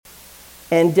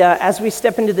And as we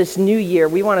step into this new year,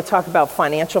 we want to talk about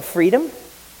financial freedom.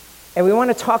 And we want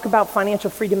to talk about financial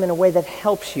freedom in a way that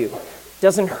helps you,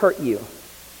 doesn't hurt you,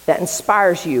 that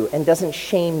inspires you and doesn't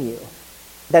shame you,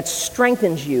 that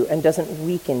strengthens you and doesn't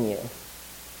weaken you.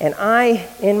 And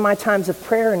in my times of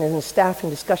prayer and in the staff and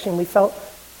discussion, we felt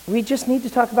we just need to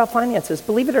talk about finances.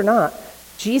 Believe it or not,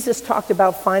 Jesus talked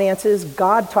about finances,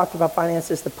 God talked about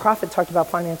finances, the prophet talked about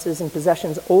finances and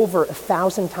possessions over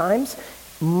 1,000 times,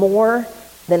 more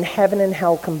than heaven and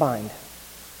hell combined.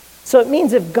 So it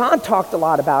means if God talked a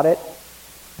lot about it,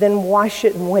 then why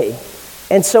shouldn't we?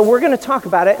 And so we're going to talk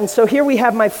about it. And so here we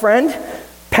have my friend,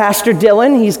 Pastor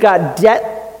Dylan. He's got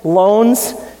debt,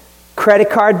 loans,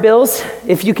 credit card bills.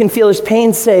 If you can feel his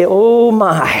pain, say, oh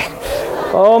my.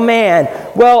 Oh man.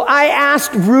 Well, I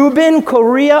asked Ruben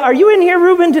Correa. Are you in here,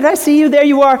 Ruben? Did I see you? There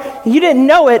you are. You didn't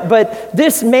know it, but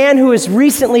this man who has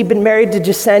recently been married to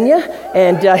Jasenia,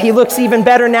 and he looks even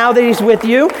better now that he's with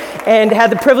you, and had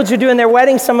the privilege of doing their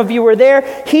wedding. Some of you were there.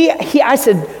 I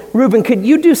said, Ruben, could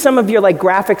you do some of your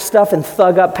graphic stuff and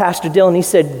thug up Pastor Dylan? He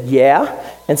said,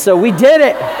 yeah. And so we did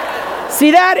it.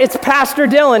 See that? It's Pastor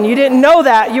Dylan. You didn't know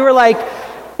that. You were like,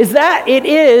 is that? It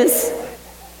is.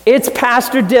 It's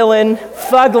Pastor Dylan,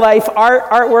 Thug Life,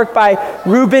 artwork by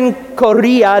Ruben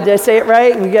Correa. Did I say it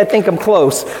right? We got to think I'm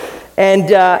close. And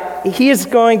he is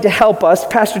going to help us.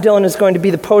 Pastor Dylan is going to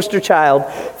be the poster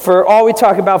child for all we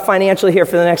talk about financially here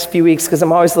for the next few weeks, because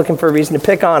I'm always looking for a reason to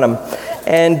pick on him.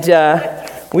 And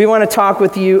we want to talk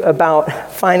with you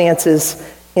about finances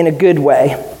in a good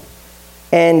way.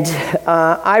 And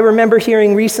I remember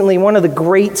hearing recently one of the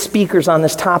great speakers on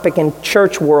this topic in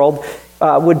church world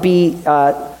would be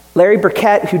Larry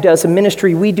Burkett, who does a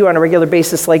ministry we do on a regular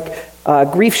basis, like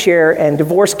grief share and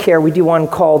divorce care. We do one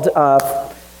called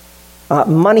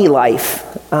Money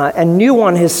Life. A new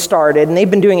one has started, and they've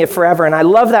been doing it forever. And I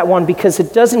love that one because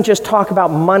it doesn't just talk about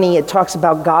money, it talks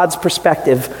about God's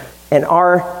perspective and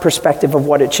our perspective of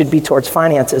what it should be towards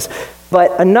finances.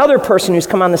 But another person who's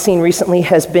come on the scene recently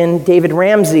has been David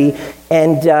Ramsey,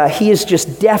 and he is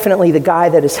just definitely the guy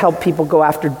that has helped people go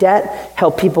after debt,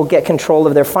 help people get control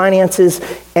of their finances,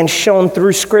 and shown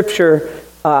through Scripture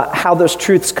how those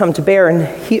truths come to bear.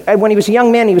 And when he was a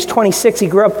young man, he was 26, he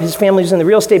grew up, his family was in the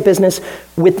real estate business.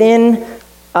 Within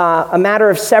a matter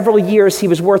of several years, he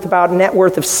was worth about a net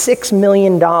worth of $6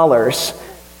 million.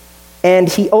 And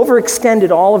he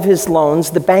overextended all of his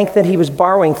loans. The bank that he was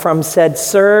borrowing from said,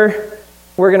 sir,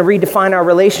 we're going to redefine our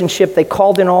relationship. They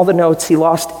called in all the notes. He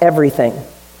lost everything.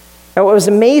 Now, what was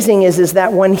amazing is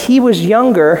that when he was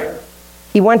younger,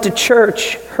 he went to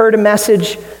church, heard a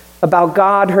message about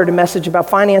God, heard a message about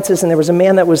finances, and there was a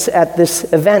man that was at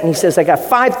this event, and he says, I got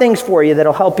 5 things for you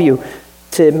that'll help you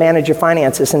to manage your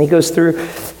finances. And he goes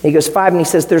 5, and he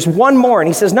says, there's one more. And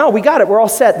he says, no, we got it. We're all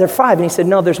set. They're 5. And he said,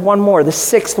 no, there's one more. The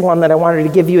 6th one that I wanted to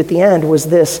give you at the end was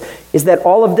this, is that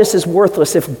all of this is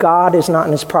worthless if God is not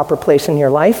in his proper place in your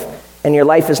life, and your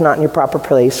life is not in your proper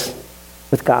place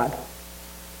with God.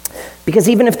 Because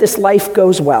even if this life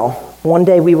goes well, one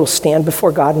day we will stand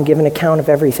before God and give an account of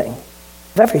everything.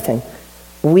 Of everything.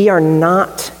 We are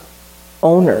not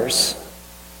owners.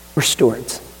 We're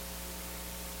stewards.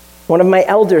 One of my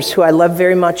elders, who I love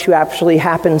very much, who actually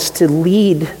happens to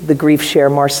lead the grief share,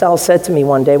 Marcel, said to me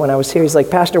one day when I was here, he's like,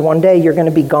 Pastor, one day you're going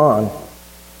to be gone.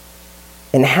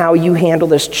 And how you handle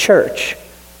this church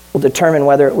will determine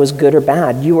whether it was good or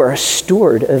bad. You are a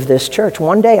steward of this church.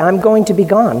 One day I'm going to be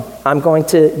gone. I'm going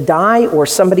to die, or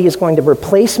somebody is going to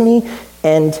replace me.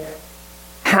 And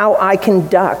how I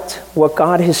conduct what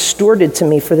God has stewarded to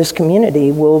me for this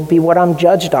community will be what I'm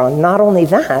judged on. Not only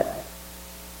that,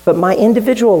 but my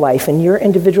individual life and your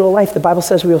individual life. The Bible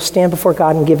says we will stand before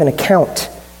God and give an account.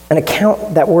 An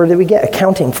account, that word that we get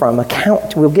accounting from,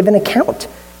 account. We'll give an account.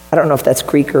 I don't know if that's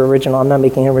Greek or original. I'm not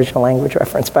making an original language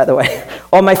reference, by the way.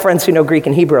 All my friends who know Greek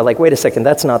and Hebrew are like, wait a second,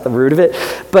 that's not the root of it.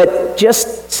 But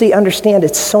just so you understand,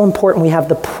 it's so important we have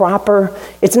the proper,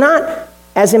 it's not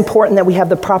as important that we have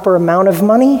the proper amount of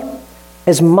money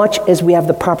as much as we have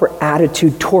the proper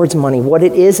attitude towards money, what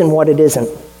it is and what it isn't.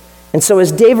 And so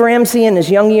as Dave Ramsey in his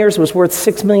young years was worth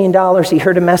 $6 million, he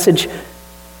heard a message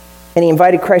and he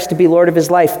invited Christ to be Lord of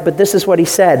his life. But this is what he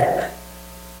said,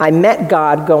 I met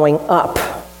God going up,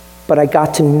 but I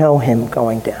got to know him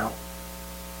going down.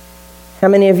 How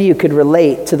many of you could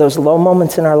relate to those low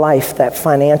moments in our life, that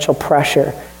financial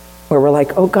pressure, where we're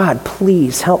like, oh God,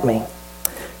 please help me.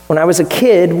 When I was a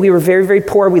kid, we were very, very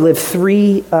poor. We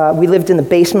lived in the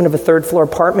basement of a 3rd floor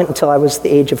apartment until I was the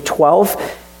age of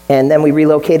 12. And then we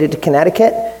relocated to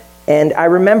Connecticut. And I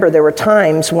remember there were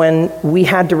times when we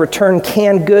had to return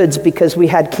canned goods because we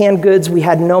had canned goods, we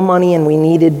had no money, and we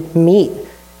needed meat.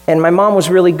 And my mom was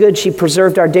really good. She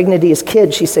preserved our dignity as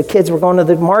kids. She said, kids, we're going to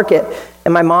the market.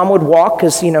 And my mom would walk,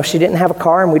 because, she didn't have a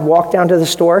car, and we'd walk down to the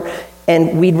store,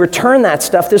 and we'd return that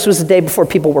stuff. This was the day before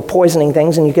people were poisoning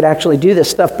things, and you could actually do this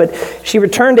stuff. But she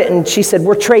returned it, and she said,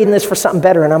 we're trading this for something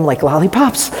better. And I'm like,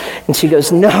 lollipops? And she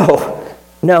goes, no,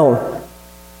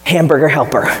 hamburger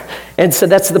helper. And so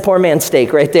that's the poor man's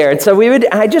steak right there. And so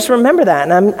I just remember that.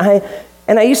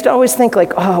 And I used to always think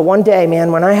like, oh, one day,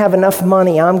 man, when I have enough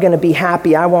money, I'm going to be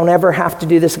happy. I won't ever have to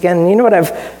do this again. And you know what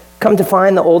I've come to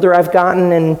find the older I've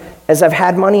gotten, and as I've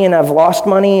had money and I've lost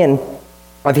money and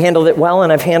I've handled it well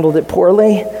and I've handled it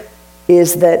poorly,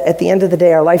 is that at the end of the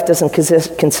day, our life doesn't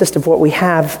consist of what we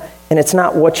have, and it's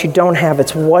not what you don't have,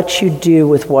 it's what you do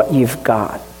with what you've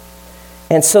got.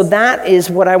 And so that is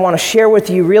what I want to share with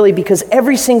you, really, because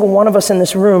every single one of us in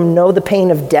this room know the pain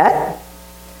of debt.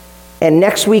 And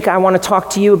next week, I want to talk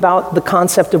to you about the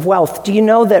concept of wealth. Do you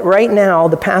know that right now,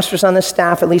 the pastors on this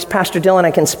staff, at least Pastor Dylan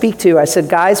I can speak to, I said,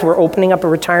 guys, we're opening up a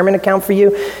retirement account for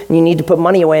you, and you need to put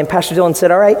money away. And Pastor Dylan said,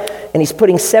 all right. And he's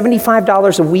putting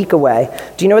 $75 a week away.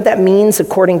 Do you know what that means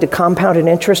according to compounded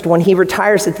interest? When he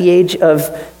retires at the age of,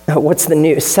 what's the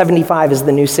new, 75 is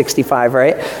the new 65,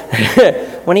 right?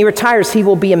 When he retires, he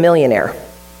will be a millionaire.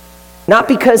 Not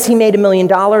because he made $1 million,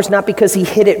 not because he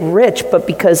hit it rich, but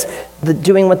because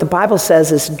doing what the Bible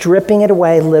says is dripping it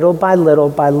away little by little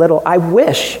by little. I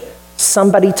wish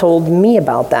somebody told me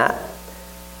about that.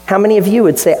 How many of you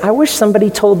would say, I wish somebody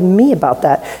told me about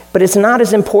that? But it's not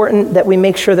as important that we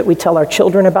make sure that we tell our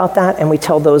children about that and we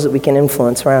tell those that we can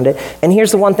influence around it. And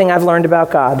here's the one thing I've learned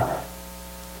about God.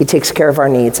 He takes care of our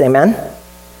needs. Amen?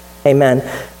 Amen.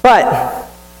 But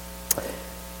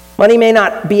money may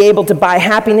not be able to buy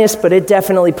happiness, but it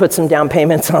definitely puts some down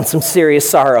payments on some serious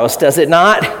sorrows, does it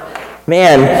not?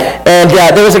 Man. And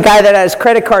there was a guy that had his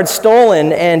credit card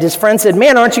stolen, and his friend said,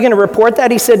 man, aren't you going to report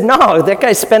that? He said, no, that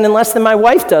guy's spending less than my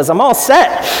wife does. I'm all set.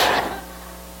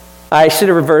 I should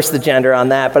have reversed the gender on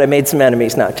that, but I made some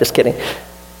enemies. No, just kidding.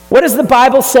 What does the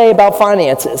Bible say about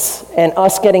finances and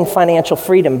us getting financial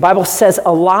freedom? The Bible says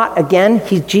a lot. Again,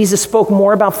 Jesus spoke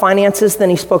more about finances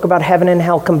than he spoke about heaven and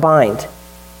hell combined,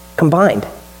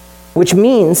 which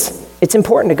means it's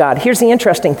important to God. Here's the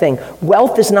interesting thing.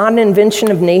 Wealth is not an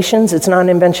invention of nations. It's not an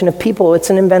invention of people. It's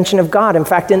an invention of God. In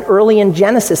fact, early in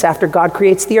Genesis, after God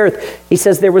creates the earth, he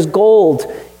says there was gold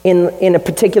in a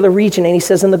particular region, and he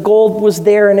says, and the gold was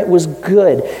there and it was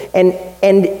good. And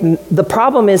the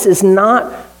problem is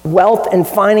not wealth and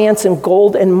finance and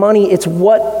gold and money. It's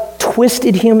what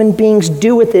twisted human beings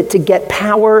do with it to get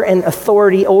power and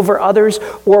authority over others,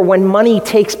 or when money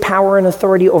takes power and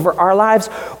authority over our lives,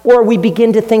 or we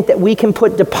begin to think that we can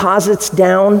put deposits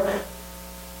down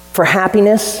for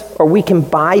happiness, or we can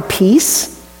buy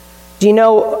peace. Do you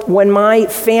know, when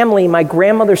my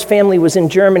grandmother's family was in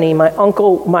Germany, my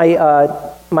uncle,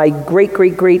 my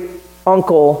great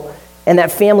uncle, and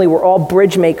that family were all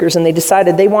bridge makers, and they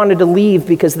decided they wanted to leave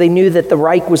because they knew that the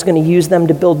Reich was going to use them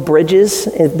to build bridges.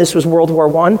 This was World War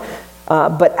I.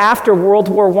 But after World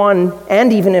War I,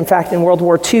 and even in fact in World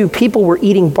War II, people were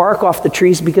eating bark off the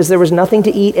trees because there was nothing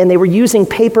to eat, and they were using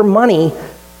paper money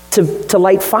to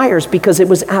light fires because it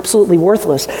was absolutely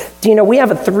worthless. Do you know, we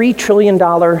have a $3 trillion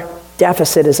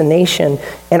deficit as a nation,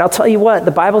 and I'll tell you what,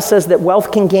 the Bible says that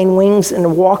wealth can gain wings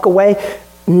and walk away.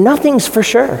 Nothing's for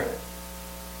sure.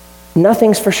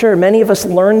 Nothing's for sure. Many of us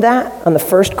learned that on the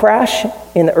first crash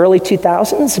in the early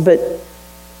 2000s,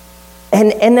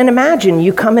 and then imagine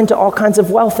you come into all kinds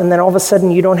of wealth, and then all of a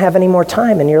sudden you don't have any more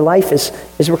time, and your life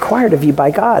is required of you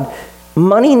by God.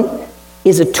 Money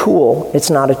is a tool, it's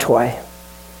not a toy.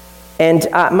 And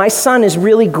my son is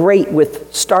really great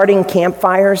with starting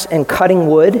campfires and cutting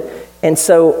wood. And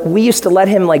so we used to let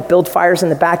him build fires in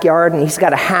the backyard, and he's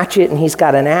got a hatchet and he's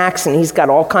got an axe and he's got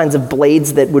all kinds of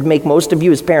blades that would make most of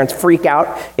you as parents freak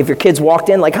out if your kids walked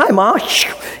in like, hi, Ma.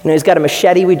 He's got a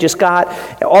machete we just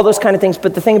got, all those kind of things.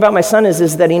 But the thing about my son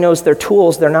is that he knows they're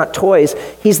tools, they're not toys.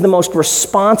 He's the most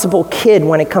responsible kid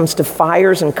when it comes to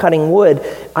fires and cutting wood.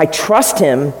 I trust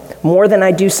him more than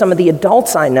I do some of the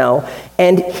adults I know,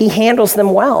 and he handles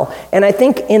them well. And I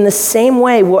think in the same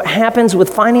way, what happens with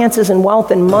finances and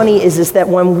wealth and money is that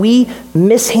when we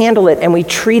mishandle it and we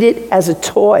treat it as a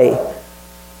toy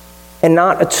and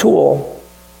not a tool,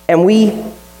 and we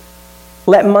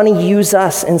let money use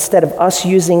us instead of us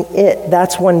using it,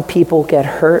 that's when people get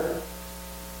hurt.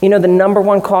 You know, the number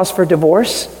one cause for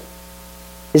divorce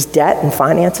is debt and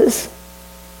finances.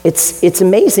 It's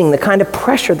amazing the kind of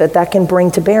pressure that can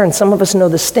bring to bear, and some of us know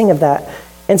the sting of that.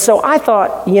 And so I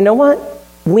thought, you know what?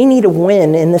 We need a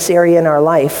win in this area in our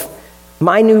life.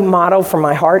 My new motto for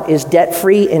my heart is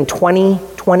debt-free in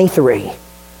 2023.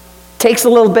 Takes a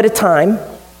little bit of time,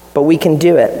 but we can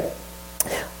do it.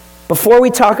 Before we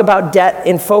talk about debt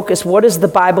in focus, what does the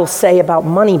Bible say about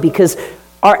money? Because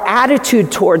our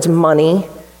attitude towards money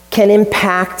can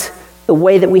impact the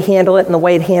way that we handle it and the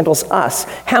way it handles us.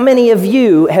 How many of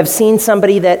you have seen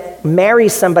somebody that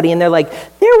marries somebody and they're like,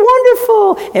 they're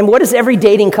wonderful? And what does every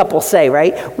dating couple say,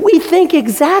 right? We think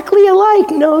exactly alike.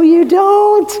 No, you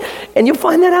don't. And you'll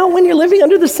find that out when you're living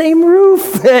under the same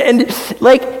roof. and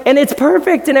it's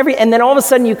perfect and then all of a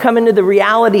sudden you come into the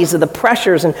realities of the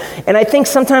pressures. And I think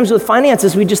sometimes with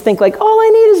finances, we just think like, all I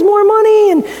need is more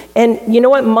money. And you know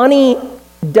what? Money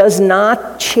does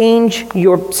not change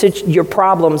your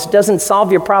problems, doesn't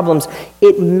solve your problems.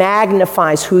 It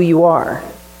magnifies who you are.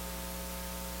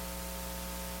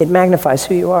 It magnifies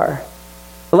who you are.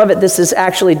 I love it. This is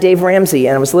actually Dave Ramsey,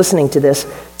 and I was listening to this.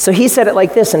 So he said it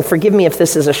like this, and forgive me if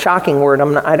this is a shocking word.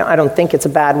 I don't think it's a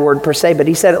bad word per se, but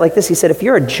he said it like this. He said, if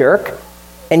you're a jerk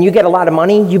and you get a lot of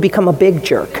money, you become a big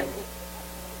jerk.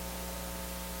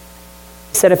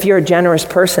 He said, if you're a generous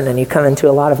person and you come into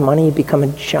a lot of money, you become a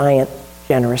giant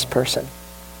generous person.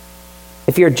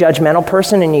 If you're a judgmental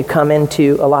person and you come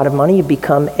into a lot of money, you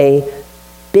become a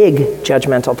big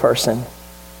judgmental person.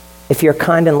 If you're a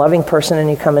kind and loving person and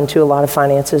you come into a lot of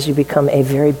finances, you become a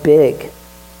very big,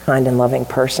 kind and loving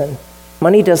person.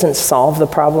 Money doesn't solve the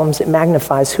problems, it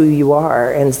magnifies who you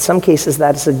are. And in some cases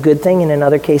that's a good thing, and in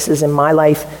other cases in my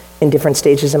life, in different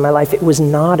stages in my life, it was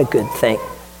not a good thing.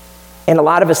 And a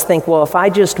lot of us think, well, if I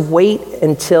just wait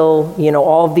until,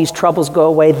 all of these troubles go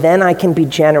away, then I can be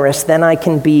generous, then I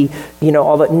can be,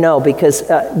 all that. No, because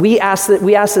we ask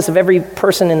this of every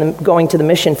person going to the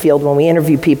mission field when we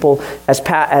interview people as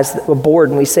a board,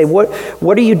 and we say, what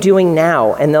are you doing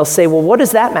now? And they'll say, well, what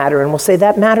does that matter? And we'll say,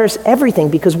 that matters everything,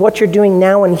 because what you're doing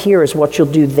now and here is what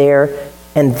you'll do there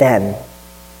and then.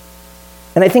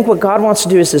 And I think what God wants to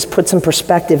do is put some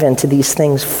perspective into these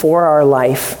things for our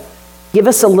life. Give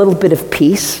us a little bit of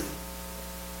peace.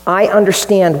 I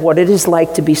understand what it is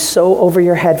like to be so over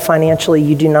your head financially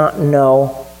you do not know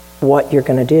what you're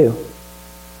going to do.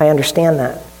 I understand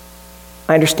that.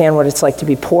 I understand what it's like to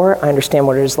be poor. I understand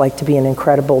what it is like to be in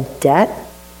incredible debt.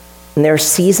 And there are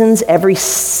seasons every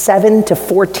 7 to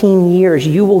 14 years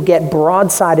you will get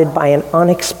broadsided by an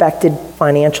unexpected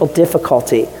financial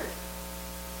difficulty.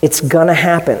 It's going to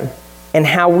happen. And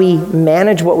how we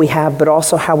manage what we have, but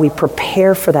also how we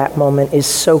prepare for that moment is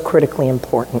so critically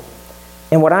important.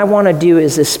 And what I want to do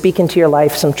is speak into your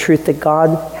life some truth that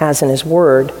God has in His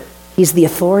Word. He's the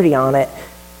authority on it,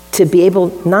 to be able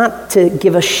not to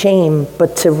give us shame,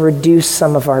 but to reduce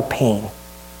some of our pain.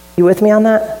 You with me on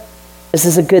that? This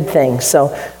is a good thing.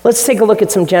 So let's take a look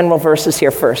at some general verses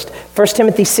here first. 1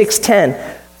 Timothy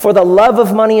 6:10. For the love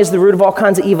of money is the root of all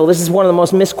kinds of evil. This is one of the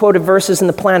most misquoted verses in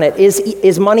the planet.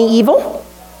 Is money evil?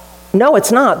 No,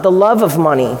 it's not. The love of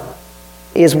money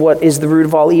is what is the root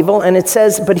of all evil. And it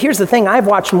says, but here's the thing. I've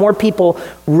watched more people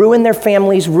ruin their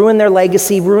families, ruin their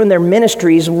legacy, ruin their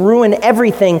ministries, ruin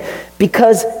everything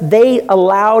because they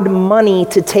allowed money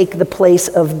to take the place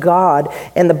of God.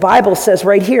 And the Bible says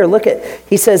right here,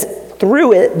 he says,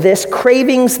 through it, this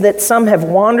cravings that some have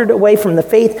wandered away from the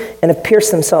faith and have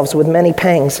pierced themselves with many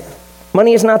pangs.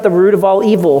 Money is not the root of all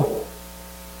evil,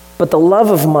 but the love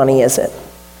of money is it.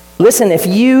 Listen, if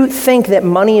you think that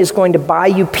money is going to buy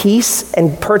you peace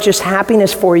and purchase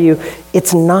happiness for you,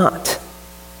 it's not.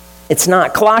 It's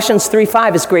not. Colossians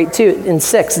 3:5 is great too. In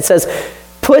 6, it says,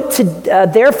 Put to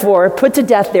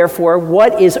death, therefore,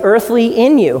 what is earthly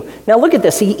in you. Now look at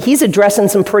this. He's addressing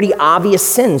some pretty obvious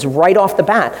sins right off the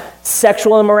bat.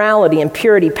 Sexual immorality,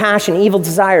 impurity, passion, evil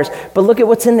desires. But look at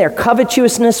what's in there.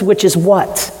 Covetousness, which is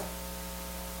what?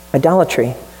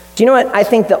 Idolatry. Do you know what I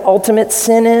think the ultimate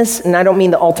sin is? And I don't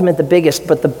mean the ultimate, the biggest,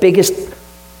 but the biggest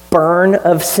burn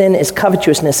of sin is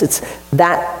covetousness. It's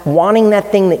that wanting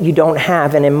that thing that you don't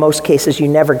have, and in most cases you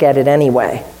never get it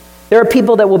anyway. There are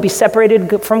people that will be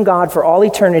separated from God for all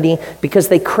eternity because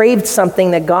they craved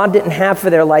something that God didn't have for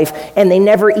their life, and they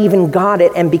never even got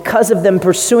it. And because of them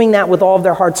pursuing that with all of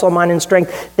their heart, soul, mind, and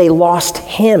strength, they lost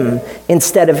Him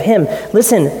instead of Him.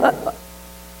 Listen,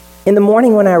 in the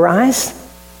morning when I rise,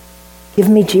 give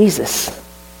me Jesus.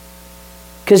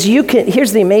 Because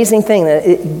here's the amazing thing,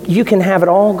 that you can have it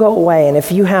all go away, and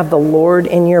if you have the Lord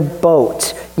in your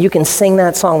boat, you can sing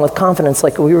that song with confidence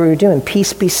like we were doing,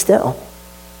 Peace Be Still.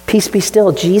 Peace be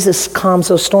still. Jesus calms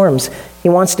those storms. He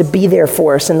wants to be there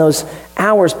for us in those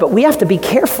hours, but we have to be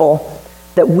careful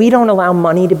that we don't allow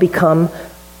money to become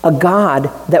a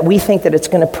god that we think that it's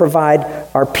going to provide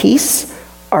our peace,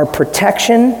 our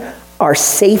protection, our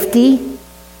safety,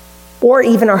 or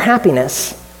even our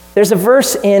happiness. There's a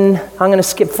verse I'm going to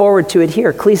skip forward to it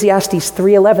here, Ecclesiastes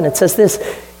 3:11. It says this,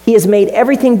 He has made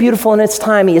everything beautiful in its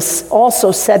time. He has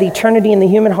also set eternity in the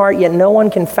human heart, yet no one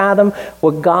can fathom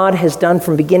what God has done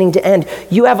from beginning to end.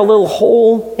 You have a little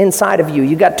hole inside of you.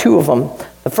 You got two of them.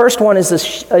 The first one is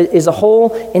a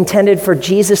hole intended for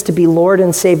Jesus to be Lord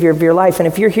and Savior of your life. And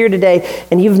if you're here today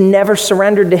and you've never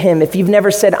surrendered to him, if you've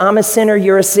never said, I'm a sinner,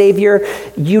 you're a Savior,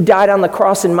 you died on the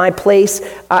cross in my place,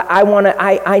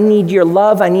 I need your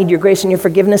love, I need your grace and your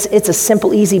forgiveness. It's a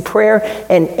simple, easy prayer,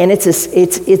 and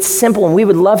it's simple, and we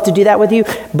would love to do that with you.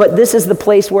 But this is the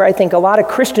place where I think a lot of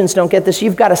Christians don't get this.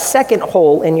 You've got a second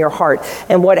hole in your heart,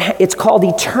 and it's called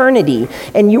eternity.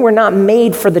 And you were not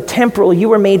made for the temporal, you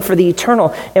were made for the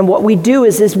eternal. And what we do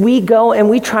is we go and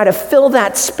we try to fill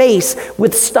that space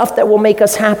with stuff that will make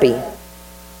us happy.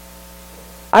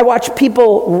 I watch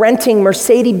people renting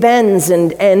Mercedes-Benz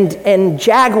and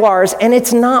Jaguars, and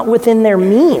it's not within their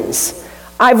means.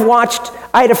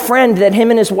 I had a friend that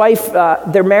him and his wife,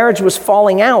 their marriage was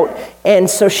falling out, and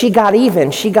so she got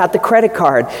even. She got the credit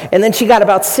card, and then she got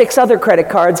about 6 other credit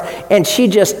cards, and she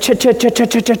just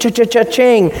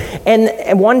cha-cha-cha-cha-cha-cha-cha-ching.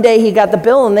 And one day he got the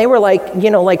bill, and they were like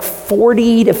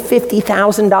 $40,000 to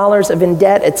 $50,000 of in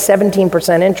debt at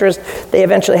 17% interest. They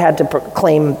eventually had to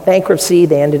claim bankruptcy.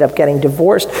 They ended up getting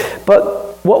divorced.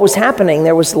 But what was happening,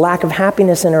 there was lack of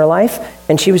happiness in her life,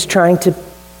 and she was trying to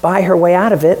buy her way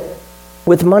out of it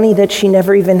with money that she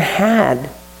never even had.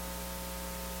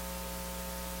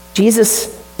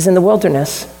 Jesus is in the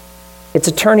wilderness. It's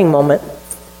a turning moment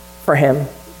for him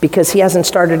because he hasn't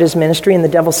started his ministry, and the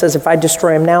devil says, if I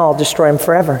destroy him now, I'll destroy him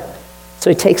forever. So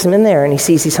he takes him in there, and he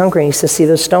sees he's hungry, and he says, see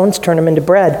those stones? Turn them into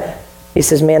bread. He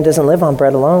says, man doesn't live on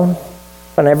bread alone,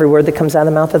 but on every word that comes out of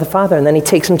the mouth of the Father. And then he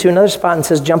takes him to another spot and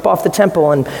says, jump off the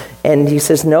temple. And he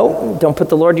says, no, don't put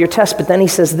the Lord to your test. But then he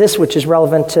says this, which is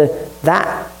relevant to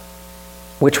that,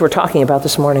 which we're talking about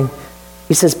this morning.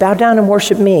 He says, bow down and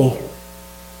worship me.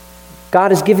 God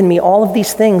has given me all of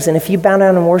these things, and if you bow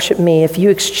down and worship me, if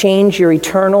you exchange your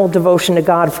eternal devotion to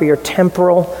God for your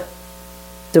temporal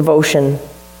devotion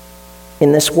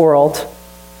in this world,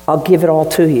 I'll give it all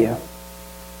to you.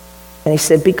 And he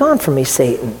said, be gone from me,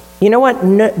 Satan. You know what?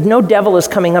 No devil is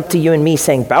coming up to you and me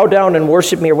saying, bow down and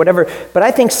worship me or whatever. But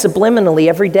I think subliminally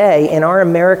every day in our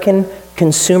American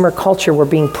consumer culture, we're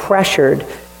being pressured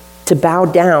to bow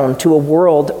down to a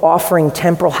world offering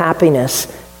temporal happiness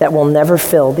that will never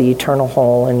fill the eternal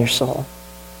hole in your soul.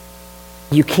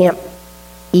 You can't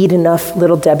eat enough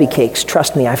Little Debbie cakes.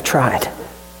 Trust me, I've tried.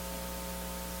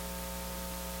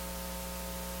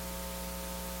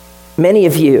 Many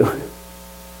of you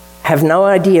have no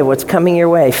idea what's coming your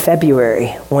way February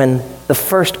when the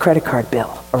first credit card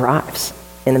bill arrives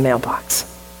in the mailbox.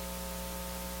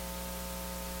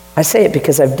 I say it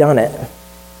because I've done it.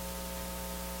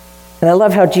 And I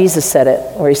love how Jesus said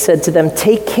it, where he said to them,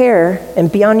 take care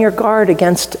and be on your guard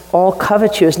against all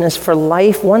covetousness, for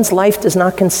one's life does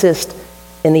not consist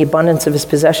in the abundance of his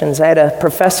possessions. I had a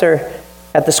professor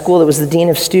at the school that was the dean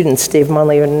of students, Dave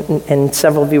Munley, and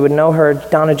several of you would know her,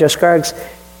 Donna Jo Scruggs.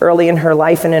 Early in her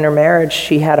life and in her marriage,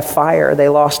 she had a fire. They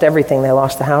lost everything. They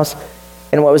lost the house.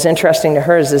 And what was interesting to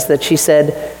her is that she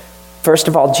said, first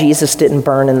of all, Jesus didn't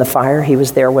burn in the fire. He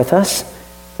was there with us.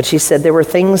 But she said, there were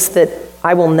things that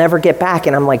I will never get back.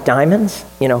 And I'm like, diamonds,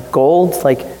 gold,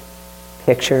 like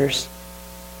pictures,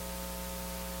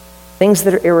 things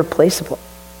that are irreplaceable.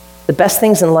 The best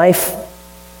things in life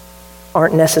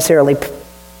aren't necessarily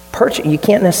purchased. You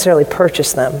can't necessarily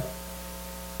purchase them.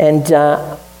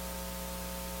 And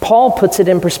Paul puts it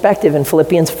in perspective in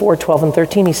Philippians 4:12 and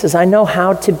 13. He says, I know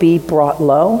how to be brought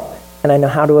low, and I know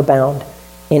how to abound.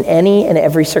 In any and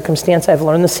every circumstance, I've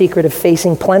learned the secret of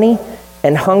facing plenty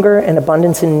and hunger and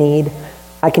abundance in need.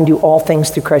 I can do all things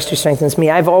through Christ who strengthens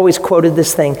me. I've always quoted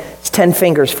this thing. It's 10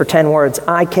 fingers for 10 words.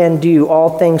 I can do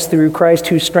all things through Christ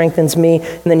who strengthens me.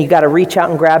 And then you got to reach out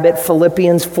and grab it.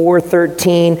 Philippians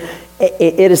 4:13.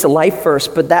 It is a life verse,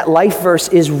 but that life verse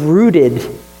is rooted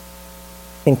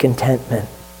in contentment.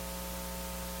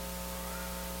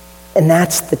 And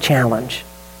that's the challenge.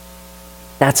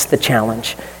 That's the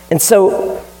challenge. And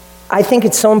so I think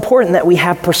it's so important that we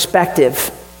have perspective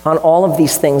on all of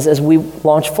these things as we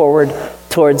launch forward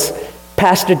towards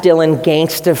Pastor Dylan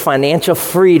Gangsta Financial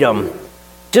Freedom.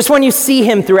 Just when you see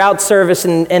him throughout service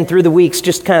and through the weeks,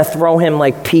 just kind of throw him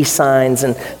like peace signs,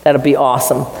 and that'll be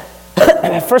awesome.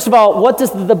 First of all, what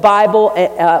the Bible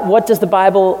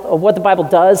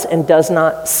does and does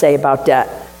not say about debt?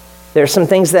 There are some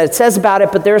things that it says about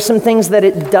it, but there are some things that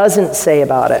it doesn't say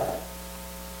about it.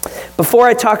 Before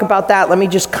I talk about that, let me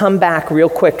just come back real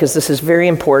quick, because this is very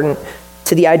important,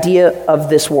 to the idea of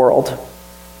this world.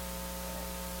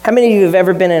 How many of you have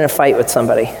ever been in a fight with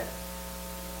somebody?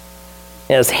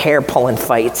 Those hair-pulling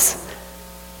fights.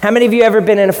 How many of you ever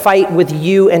been in a fight with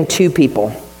you and 2 people?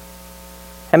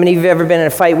 How many of you ever been in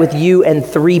a fight with you and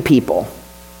 3 people?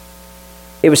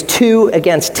 It was 2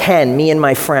 against 10, me and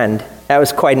my friend. That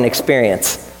was quite an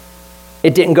experience.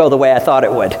 It didn't go the way I thought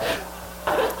it would.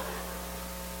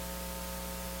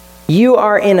 You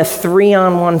are in a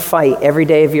 3-on-1 fight every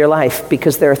day of your life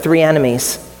because there are 3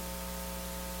 enemies: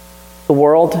 the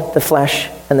world, the flesh,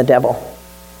 and the devil.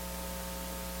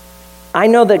 I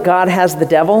know that God has the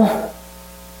devil,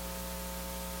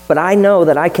 but I know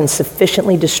that I can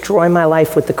sufficiently destroy my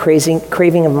life with the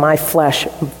craving of my flesh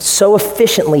so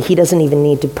efficiently he doesn't even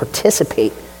need to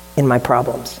participate in my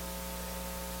problems.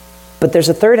 But there's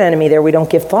a third enemy there we don't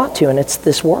give thought to, and it's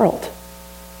this world.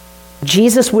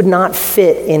 Jesus would not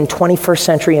fit in 21st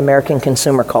century American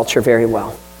consumer culture very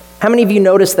well. How many of you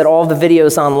notice that all the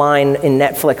videos online in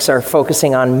Netflix are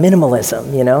focusing on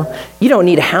minimalism, you know? You don't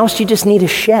need a house, you just need a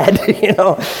shed, you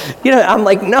know? I'm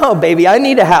like, no, baby, I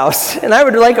need a house. And I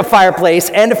would like a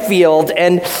fireplace and a field.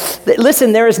 And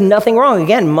listen, there is nothing wrong.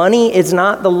 Again, money is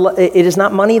not it is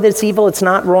not money that's evil. It's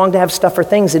not wrong to have stuff or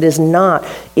things. It is not.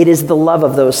 It is the love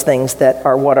of those things that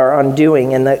are what are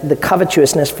undoing, and the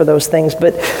covetousness for those things.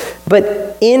 But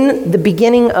in the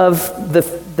beginning of the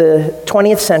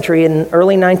 20th century, in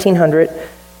early 1900,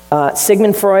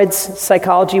 Sigmund Freud's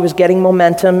psychology was getting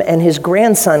momentum, and his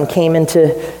grandson came into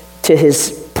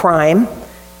his prime,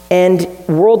 and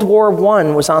World War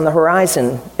I was on the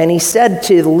horizon. And he said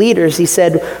to the leaders, he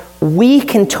said, we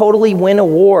can totally win a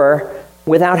war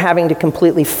without having to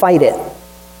completely fight it.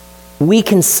 We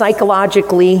can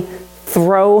psychologically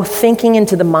throw thinking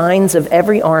into the minds of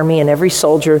every army and every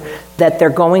soldier that they're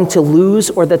going to lose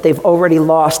or that they've already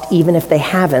lost, even if they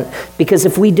haven't. Because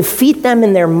if we defeat them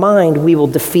in their mind, we will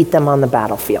defeat them on the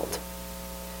battlefield.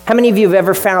 How many of you have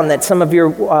ever found that some of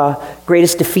your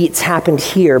greatest defeats happened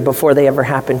here before they ever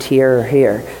happened here or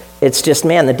here? It's just,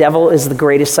 man, the devil is the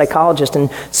greatest psychologist. And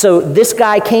so this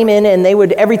guy came in, and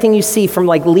everything you see from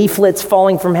like leaflets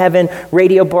falling from heaven,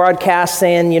 radio broadcasts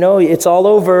saying, it's all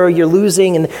over, you're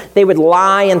losing, and they would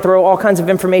lie and throw all kinds of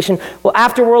information. Well,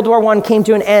 after World War I came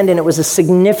to an end, and it was a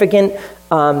significant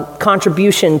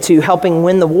contribution to helping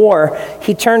win the war,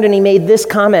 he turned and he made this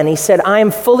comment. He said, I am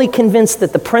fully convinced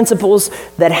that the principles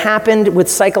that happened with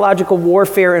psychological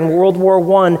warfare in World War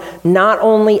I not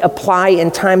only apply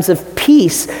in times of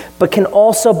peace, but can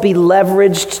also be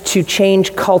leveraged to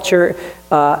change culture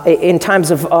in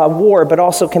times of war, but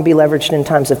also can be leveraged in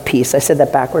times of peace. I said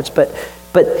that backwards, but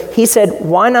he said,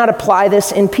 why not apply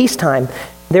this in peacetime?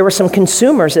 There were some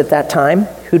consumers at that time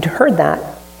who'd heard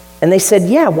that, and they said,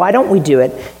 yeah, why don't we do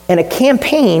it? And a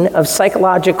campaign of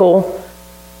psychological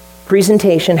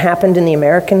presentation happened in the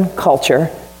American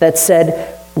culture that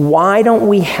said, why don't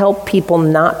we help people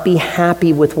not be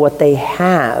happy with what they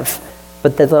have,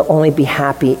 but that they'll only be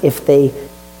happy if they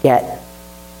get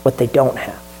what they don't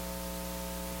have?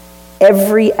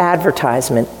 Every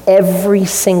advertisement, every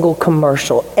single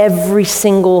commercial, every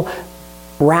single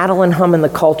rattle and hum in the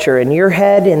culture, in your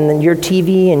head, and your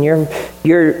TV, and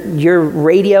your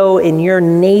radio, and your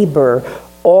neighbor,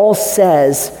 all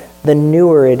says the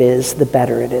newer it is, the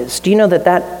better it is. Do you know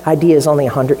that idea is only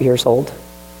 100 years old?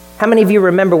 How many of you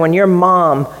remember when your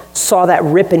mom saw that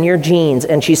rip in your jeans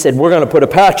and she said, we're going to put a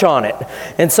patch on it?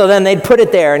 And so then they'd put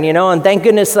it there, and thank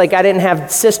goodness I didn't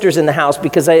have sisters in the house,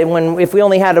 because if we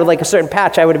only had a certain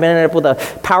patch, I would have ended up with a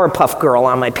Powerpuff Girl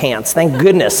on my pants. Thank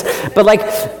goodness. But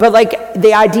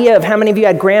the idea of how many of you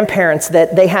had grandparents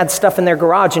that they had stuff in their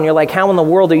garage, and you're like, how in the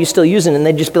world are you still using it? And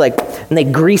they'd just be like, and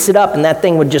they'd grease it up, and that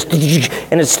thing would just,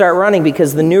 and it'd start running,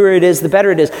 because the newer it is, the better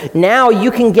it is. Now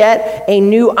you can get a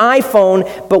new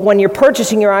iPhone, but when you're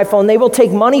purchasing your iPhone, they will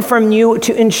take money from you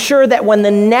to ensure that when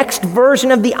the next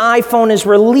version of the iPhone is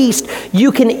released,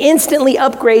 you can instantly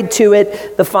upgrade to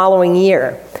it the following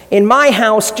year. In my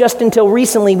house, just until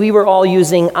recently, we were all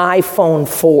using iPhone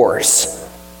 4s.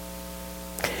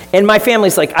 And my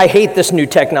family's like, I hate this new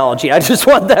technology. I just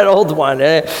want that old one.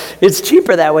 It's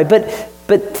cheaper that way.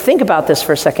 But think about this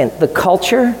for a second. The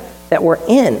culture that we're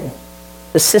in,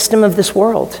 the system of this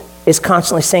world, is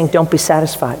constantly saying, don't be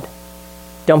satisfied.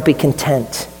 Don't be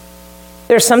content.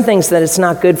 There are some things that it's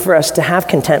not good for us to have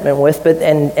contentment with, but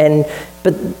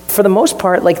for the most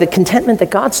part, like the contentment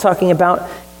that God's talking about,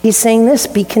 he's saying this: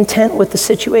 be content with the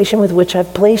situation with which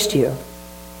I've placed you.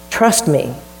 Trust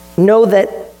me. Know that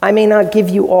I may not give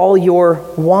you all your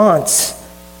wants,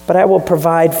 but I will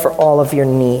provide for all of your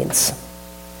needs.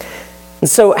 And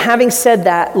so, having said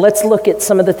that, let's look at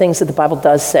some of the things that the Bible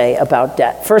does say about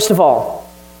debt. First of all,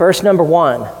 verse number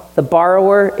 1, the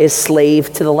borrower is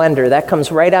slave to the lender. That comes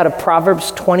right out of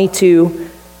Proverbs 22,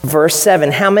 Verse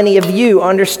 7, how many of you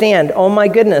understand? Oh my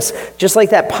goodness, just like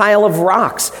that pile of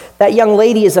rocks. That young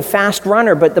lady is a fast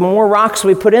runner, but the more rocks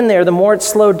we put in there, the more it's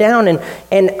slowed down.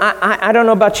 And I don't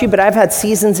know about you, but I've had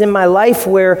seasons in my life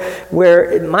where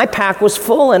my pack was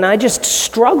full and I just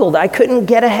struggled. I couldn't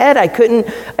get ahead.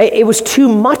 It was too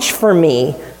much for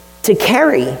me to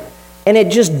carry. And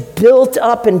it just built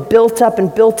up and built up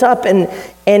and built up.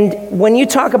 And when you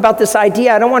talk about this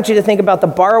idea, I don't want you to think about the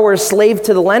borrower as slave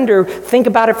to the lender. Think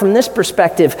about it from this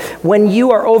perspective. When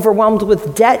you are overwhelmed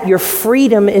with debt, your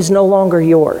freedom is no longer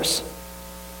yours.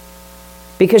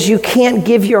 Because you can't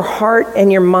give your heart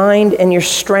and your mind and your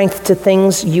strength to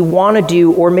things you want to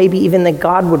do, or maybe even that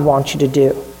God would want you to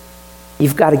do.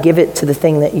 You've got to give it to the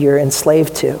thing that you're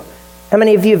enslaved to. How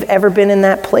many of you have ever been in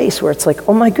that place where it's like,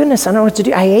 oh my goodness, I don't know what to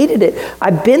do. I hated it.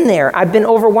 I've been there. I've been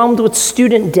overwhelmed with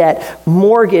student debt,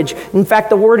 mortgage. In fact,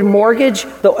 the word mortgage,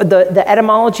 the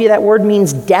etymology of that word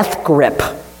means death grip.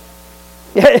 So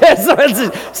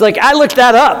it's like, I looked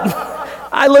that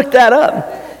up.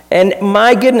 And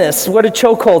my goodness, what a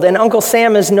chokehold. And Uncle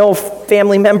Sam is no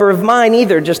family member of mine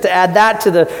either, just to add that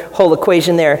to the whole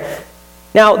equation there.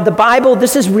 Now, the Bible,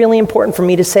 this is really important for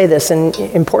me to say this and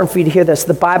important for you to hear this.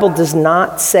 The Bible does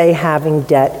not say having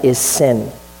debt is sin.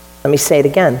 Let me say it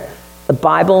again. The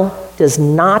Bible does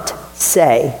not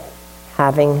say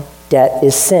having debt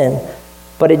is sin,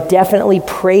 but it definitely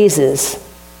praises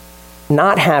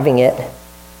not having it.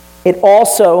 It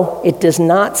does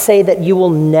not say that you will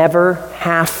never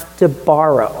have to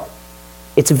borrow.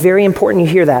 It's very important you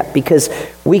hear that, because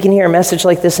we can hear a message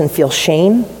like this and feel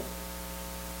shame,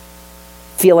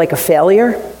 feel like a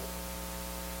failure.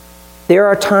 There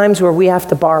are times where we have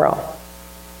to borrow.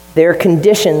 There are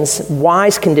conditions,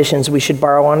 wise conditions we should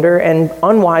borrow under, and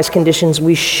unwise conditions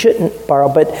we shouldn't borrow.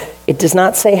 But it does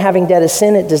not say having debt is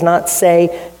sin. It does not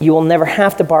say you will never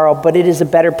have to borrow, but it is a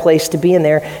better place to be in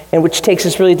there. And which takes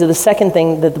us really to the second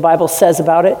thing that the Bible says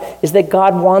about it, is that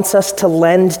God wants us to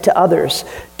lend to others.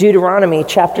 Deuteronomy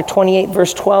chapter 28,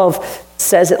 verse 12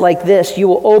 says it like this: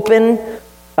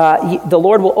 the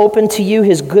Lord will open to you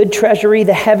his good treasury,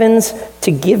 the heavens, to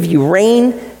give you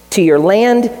rain to your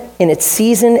land in its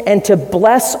season, and to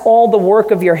bless all the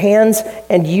work of your hands,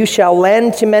 and you shall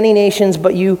lend to many nations,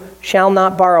 but you shall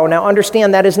not borrow. Now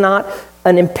understand, that is not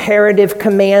an imperative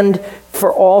command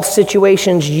for all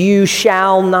situations. You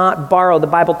shall not borrow. The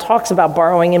Bible talks about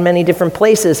borrowing in many different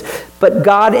places, but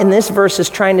God in this verse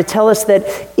is trying to tell us that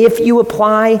if you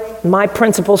apply my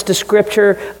principles to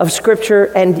Scripture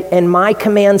and my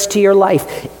commands to your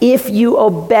life, if you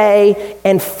obey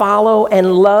and follow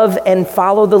and love and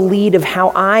follow the lead of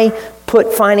how I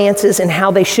put finances and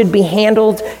how they should be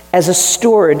handled as a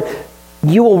steward,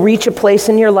 you will reach a place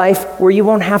in your life where you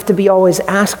won't have to be always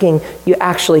asking. You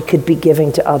actually could be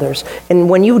giving to others. And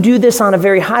when you do this on a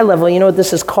very high level, you know what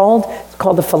this is called? It's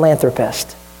called a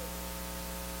philanthropist.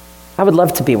 I would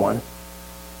love to be one.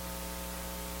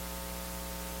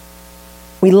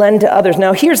 We lend to others.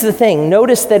 Now, here's the thing.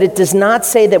 Notice that it does not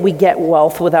say that we get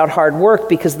wealth without hard work,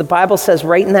 because the Bible says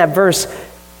right in that verse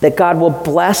that God will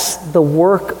bless the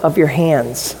work of your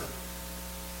hands.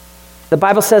 The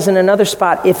Bible says in another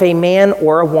spot, if a man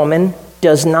or a woman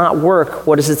does not work,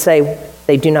 what does it say?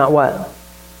 They do not what?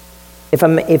 If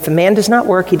a man does not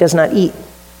work, he does not eat.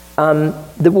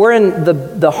 We're in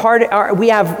the hard.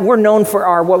 We're known for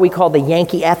our what we call the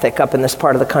Yankee ethic up in this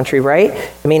part of the country, right?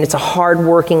 I mean, it's a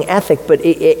hard-working ethic,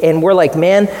 and we're like,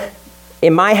 man.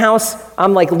 In my house,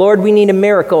 I'm like, Lord, we need a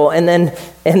miracle, and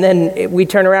then we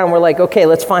turn around and we're like, okay,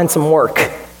 let's find some work.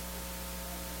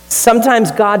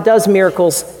 Sometimes God does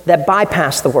miracles that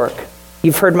bypass the work.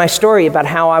 You've heard my story about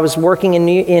how I was working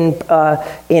in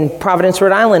Providence,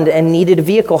 Rhode Island, and needed a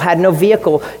vehicle, had no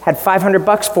vehicle, had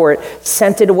 $500 for it,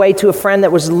 sent it away to a friend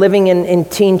that was living in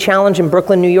Teen Challenge in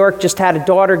Brooklyn, New York, just had a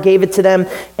daughter, gave it to them,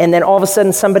 and then all of a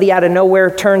sudden somebody out of nowhere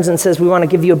turns and says, we want to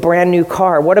give you a brand new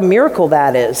car. What a miracle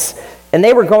that is. And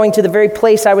they were going to the very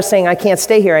place I was saying, I can't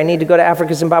stay here. I need to go to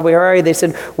Africa, Zimbabwe, Harare. They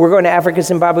said, we're going to Africa,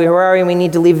 Zimbabwe, Harare, and we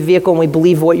need to leave a vehicle, and we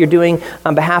believe what you're doing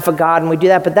on behalf of God, and we do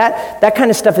that. But that kind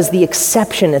of stuff is the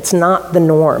exception. It's not the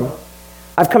norm.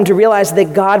 I've come to realize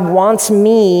that God wants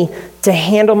me to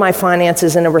handle my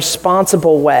finances in a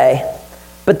responsible way,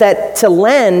 but that to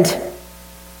lend,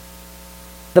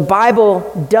 the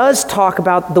Bible does talk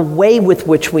about the way with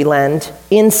which we lend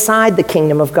inside the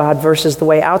kingdom of God versus the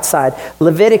way outside.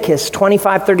 Leviticus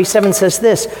 25:37 says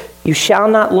this: you shall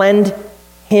not lend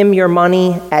him your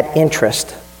money at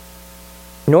interest,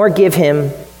 nor give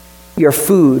him your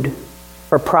food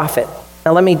for profit.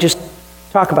 Now let me just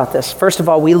talk about this. First of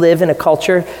all, we live in a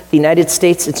culture, the United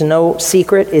States, it's no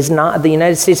secret, the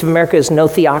United States of America is no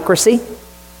theocracy.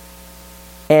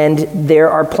 And there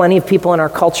are plenty of people in our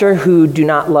culture who do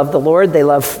not love the Lord. They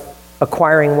love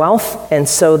acquiring wealth, and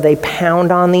so they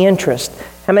pound on the interest.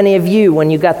 How many of you, when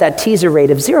you got that teaser rate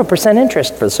of 0%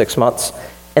 interest for 6 months,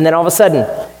 and then all of a sudden,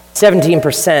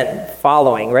 17%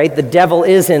 following, right? The devil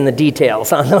is in the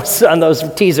details on those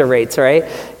teaser rates, right?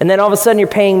 And then all of a sudden you're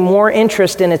paying more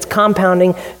interest and it's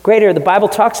compounding greater. The Bible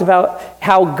talks about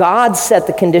how God set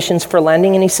the conditions for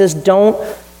lending, and he says, don't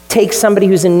take somebody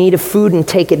who's in need of food and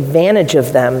take advantage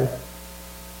of them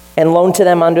and loan to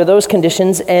them under those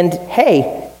conditions. And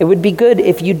hey, it would be good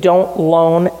if you don't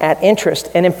loan at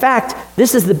interest. And in fact,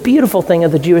 this is the beautiful thing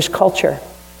of the Jewish culture.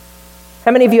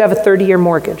 How many of you have a 30-year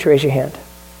mortgage? Raise your hand.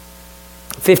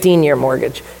 15-year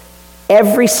mortgage.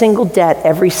 Every single debt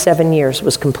every 7 years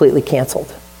was completely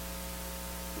canceled.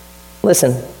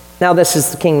 Listen, now this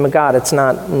is the kingdom of God. It's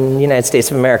not in the United States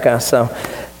of America, so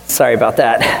sorry about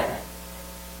that.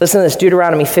 Listen to this,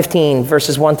 Deuteronomy 15,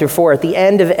 verses 1 through 4. At the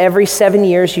end of every 7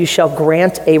 years, you shall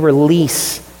grant a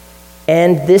release.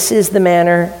 And this is the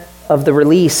manner of the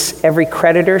release. Every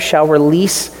creditor shall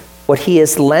release what he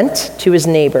has lent to his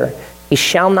neighbor. He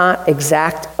shall not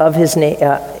exacted of his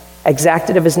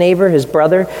neighbor, his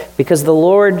brother, because the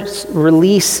Lord's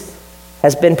release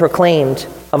has been proclaimed.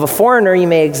 Of a foreigner you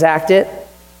may exact it,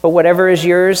 but whatever is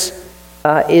yours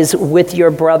is with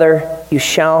your brother, you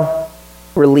shall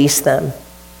release them.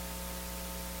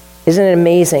 Isn't it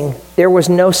amazing? There was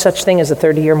no such thing as a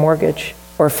 30-year mortgage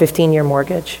or a 15-year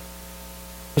mortgage.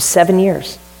 It was 7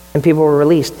 years, and people were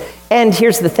released. And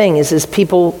here's the thing, is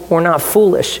people were not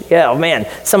foolish. Yeah, oh man,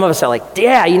 some of us are like,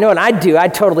 yeah, you know what I'd do?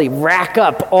 I'd totally rack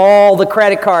up all the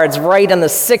credit cards right in the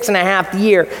 6.5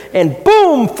 year, and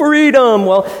boom, freedom.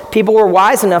 Well, people were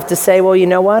wise enough to say, well, you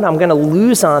know what? I'm going to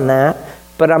lose on that,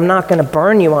 but I'm not going to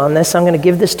burn you on this. I'm going to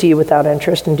give this to you without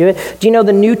interest and do it. Do you know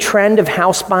the new trend of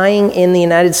house buying in the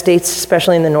United States,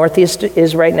 especially in the Northeast,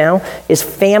 is right now, is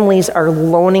families are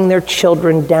loaning their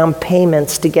children down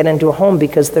payments to get into a home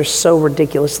because they're so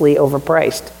ridiculously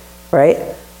overpriced, right?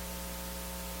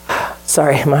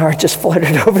 Sorry, my heart just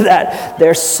fluttered over that.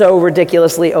 They're so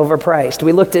ridiculously overpriced.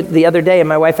 We looked at the other day, and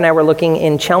my wife and I were looking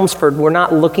in Chelmsford. We're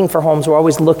not looking for homes. We're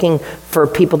always looking for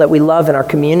people that we love in our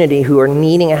community who are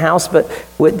needing a house, but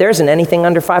there isn't anything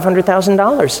under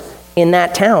 $500,000 in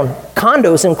that town,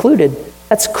 condos included.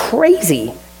 That's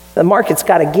crazy. The market's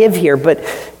got to give here. But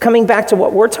coming back to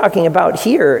what we're talking about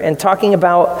here and talking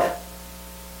about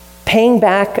paying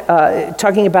back,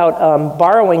 talking about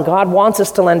borrowing, God wants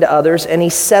us to lend to others, and he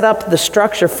set up the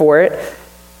structure for it.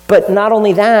 But not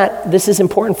only that, this is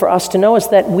important for us to know, is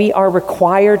that we are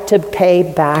required to pay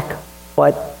back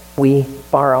what we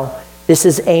borrow. This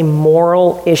is a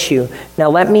moral issue.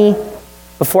 Now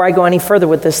before I go any further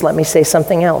with this, let me say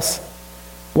something else.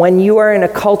 When you are in a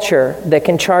culture that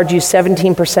can charge you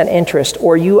 17% interest,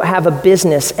 or you have a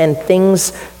business and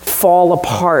things fall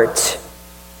apart,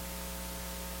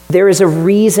 there is a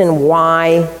reason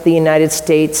why the United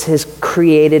States has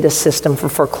created a system for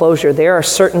foreclosure. There are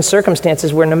certain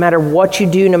circumstances where no matter what you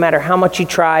do, no matter how much you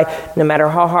try, no matter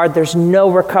how hard, there's no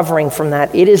recovering from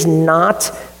that. It is not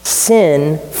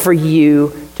sin for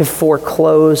you to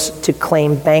foreclose, to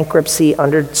claim bankruptcy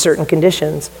under certain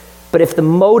conditions. But if the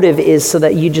motive is so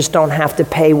that you just don't have to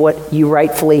pay what you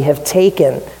rightfully have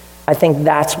taken, I think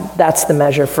that's the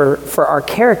measure for our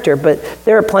character. But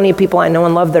there are plenty of people I know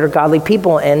and love that are godly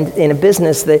people, and in a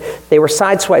business that they were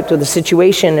sideswiped with a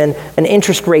situation, and an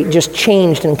interest rate just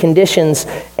changed and conditions,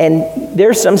 and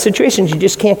there's some situations you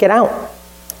just can't get out.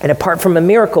 And apart from a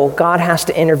miracle, God has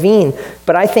to intervene.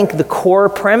 But I think the core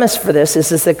premise for this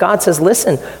is that God says,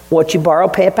 listen, what you borrow,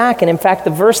 pay it back. And in fact, the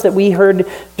verse that we heard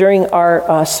during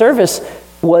our service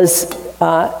was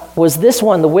this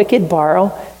one: the wicked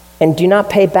borrow and do not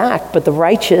pay back, but the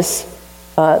righteous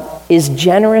is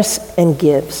generous and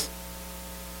gives.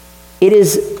 It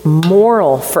is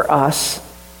moral for us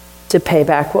to pay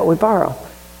back what we borrow,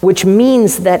 which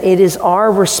means that it is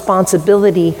our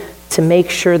responsibility to make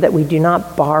sure that we do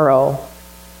not borrow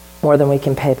more than we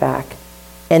can pay back.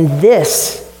 And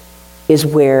this is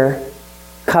where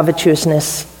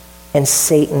covetousness and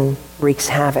Satan wreaks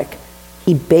havoc.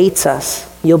 He baits us.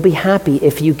 You'll be happy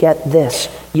if you get this.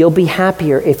 You'll be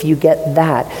happier if you get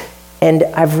that. And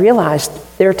I've realized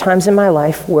there are times in my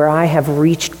life where I have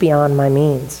reached beyond my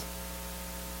means.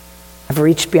 I've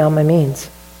reached beyond my means.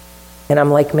 And I'm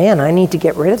like, man, I need to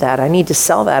get rid of that. I need to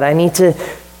sell that. I need to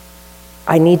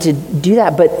do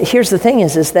that. But here's the thing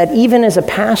is that even as a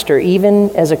pastor, even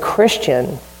as a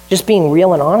Christian, Just being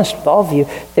real and honest with all of you.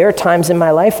 There are times in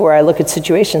my life where I look at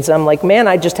situations and I'm like, man,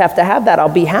 I just have to have that. I'll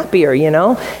be happier,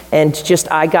 And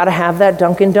just, I got to have that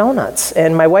Dunkin' Donuts.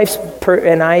 And my wife's,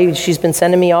 she's been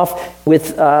sending me off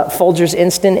with Folgers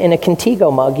Instant in a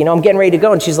Contigo mug. I'm getting ready to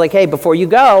go. And she's like, hey, before you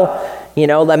go,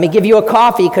 let me give you a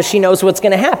coffee, because she knows what's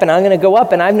going to happen. I'm going to go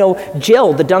up and I know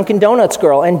Jill, the Dunkin' Donuts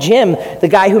girl, and Jim, the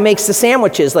guy who makes the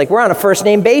sandwiches. Like, we're on a first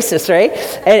name basis, right?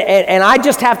 And I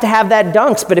just have to have that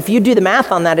Dunks. But if you do the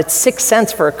math on that, it's 6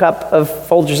 cents for a cup of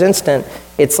Folgers Instant.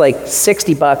 It's like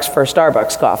 $60 for a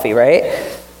Starbucks coffee,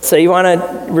 right? So you want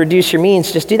to reduce your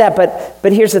means, just do that.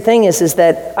 But here's the thing is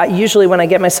that usually when I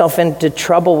get myself into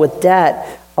trouble with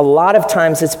debt, a lot of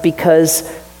times it's because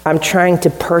I'm trying to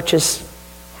purchase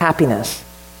happiness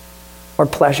or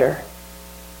pleasure.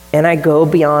 And I go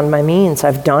beyond my means.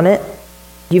 I've done it.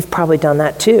 You've probably done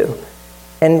that too.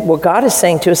 And what God is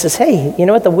saying to us is, hey, you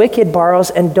know what? The wicked borrows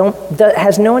and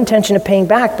has no intention of paying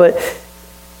back, but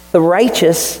the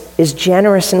righteous is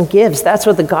generous and gives. That's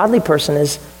what the godly person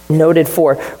is noted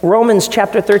for. Romans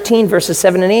chapter 13, verses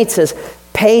 7 and 8 says,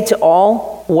 pay to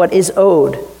all what is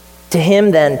owed. To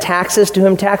him then, taxes to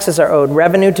whom taxes are owed,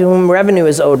 revenue to whom revenue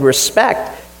is owed,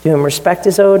 respect to whom respect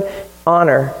is owed,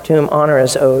 honor to whom honor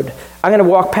is owed. I'm going to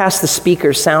walk past the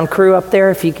speakers, sound crew up there,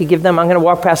 if you could give them. I'm going to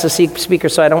walk past the speaker,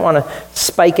 so I don't want to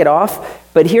spike it off.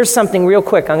 But here's something real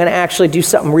quick. I'm going to actually do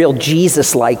something real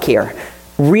Jesus-like here.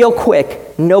 Real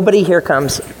quick. Nobody here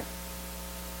comes.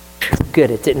 Good,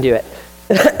 it didn't do it.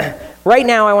 Right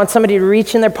now, I want somebody to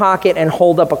reach in their pocket and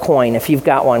hold up a coin, if you've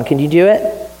got one. Can you do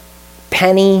it?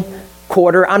 Penny,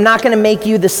 quarter. I'm not going to make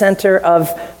you the center of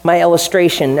my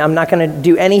illustration. I'm not going to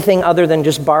do anything other than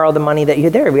just borrow the money that you...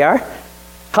 There we are.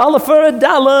 Holla for a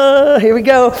dollar. Here we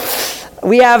go.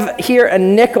 We have here a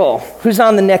nickel. Who's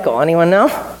on the nickel? Anyone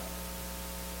know?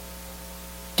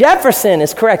 Jefferson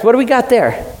is correct. What do we got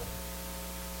there?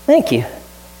 Thank you,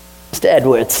 Mr.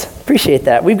 Edwards. Appreciate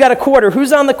that. We've got a quarter.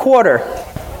 Who's on the quarter?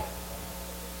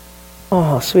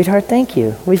 Oh, sweetheart, thank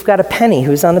you. We've got a penny.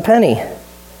 Who's on the penny?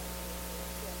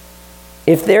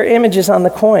 If their image is on the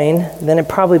coin, then it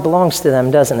probably belongs to them,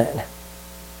 doesn't it?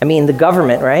 I mean, the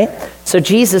government, right? So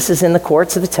Jesus is in the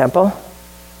courts of the temple,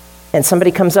 and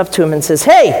somebody comes up to him and says,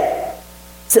 hey,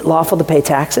 is it lawful to pay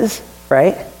taxes,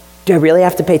 right? Do I really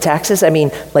have to pay taxes? I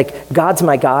mean, like, God's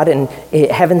my God, and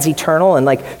heaven's eternal, and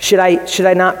like, should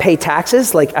I not pay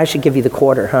taxes? Like, I should give you the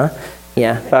quarter, huh?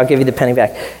 Yeah, but I'll give you the penny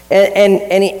back.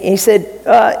 And he said,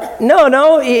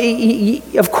 no,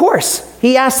 of course.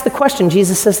 He asked the question.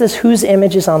 Jesus says this, whose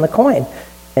image is on the coin?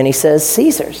 And he says,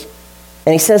 Caesar's.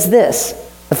 And he says this.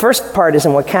 The first part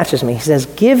isn't what catches me. He says,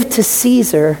 give to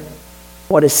Caesar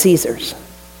what is Caesar's.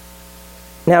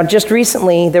 Now, just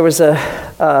recently, there was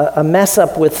a mess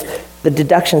up with the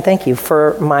deduction, thank you,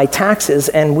 for my taxes,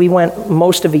 and we went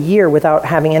most of a year without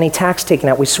having any tax taken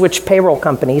out. We switched payroll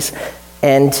companies,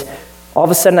 and all of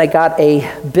a sudden I got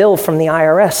a bill from the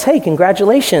IRS. Hey,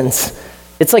 congratulations.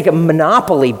 It's like a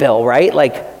monopoly bill, right?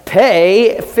 Like,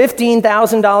 pay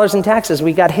 $15,000 in taxes.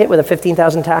 We got hit with a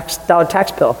 $15,000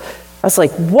 tax bill. I was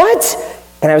like, what?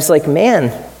 And I was like,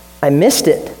 man, I missed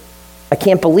it. I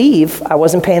can't believe I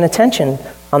wasn't paying attention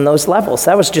on those levels.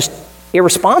 That was just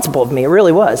irresponsible of me. It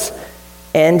really was.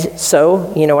 And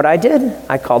so, you know what I did?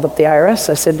 I called up the IRS.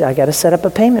 I said, I got to set up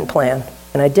a payment plan.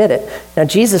 And I did it. Now,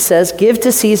 Jesus says, give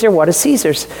to Caesar what is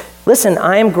Caesar's. Listen,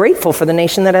 I am grateful for the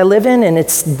nation that I live in, and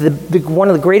it's one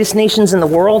of the greatest nations in the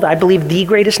world. I believe the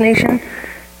greatest nation.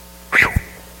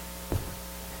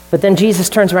 But then Jesus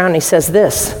turns around and he says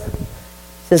this.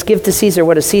 He says, give to Caesar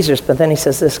what is Caesar's. But then he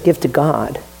says this, give to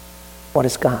God what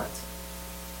is God's.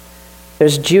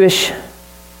 There's a Jewish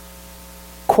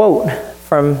quote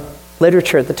from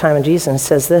literature at the time of Jesus, and it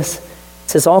says this. It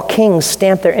says, all kings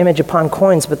stamp their image upon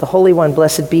coins, but the Holy One,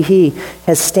 blessed be he,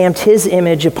 has stamped his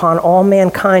image upon all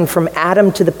mankind from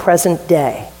Adam to the present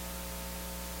day.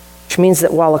 Which means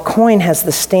that while a coin has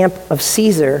the stamp of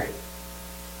Caesar,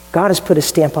 God has put a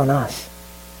stamp on us.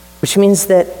 Which means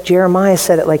that Jeremiah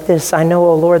said it like this, I know,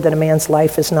 O Lord, that a man's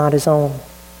life is not his own.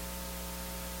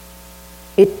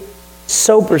 It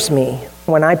sobers me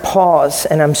when I pause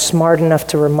and I'm smart enough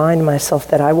to remind myself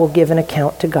that I will give an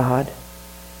account to God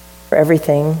for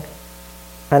everything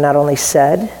I not only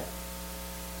said,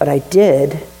 but I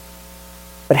did,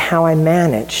 but how I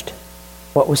managed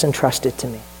what was entrusted to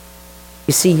me.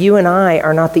 You see, you and I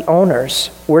are not the owners.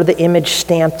 We're the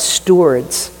image-stamped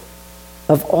stewards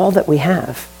of all that we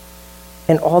have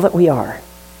and all that we are,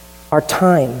 our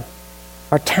time,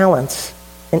 our talents,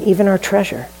 and even our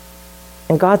treasure.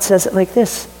 And God says it like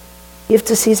this, give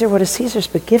to Caesar what is Caesar's,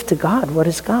 but give to God what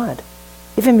is God.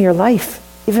 Give him your life.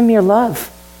 Give him your love.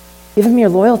 Give him your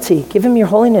loyalty. Give him your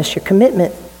holiness, your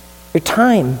commitment, your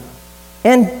time,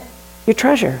 and your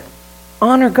treasure.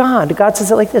 Honor God. God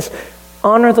says it like this: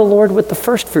 honor the Lord with the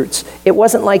first fruits. It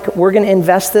wasn't like we're going to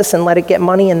invest this and let it get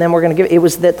money and then we're going to give it. It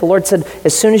was that the Lord said,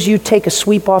 as soon as you take a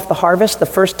sweep off the harvest, the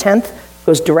first tenth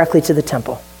goes directly to the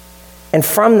temple. And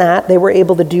from that, they were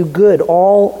able to do good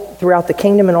all throughout the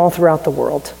kingdom and all throughout the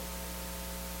world.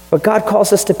 But God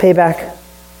calls us to pay back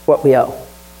what we owe.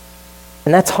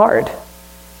 And that's hard.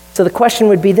 So the question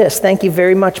would be this: thank you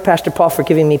very much, Pastor Paul, for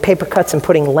giving me paper cuts and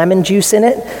putting lemon juice in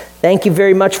it. Thank you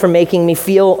very much for making me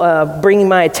feel, bringing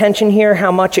my attention here,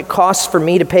 how much it costs for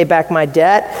me to pay back my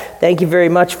debt. Thank you very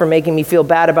much for making me feel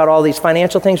bad about all these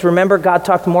financial things. Remember, God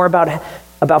talked more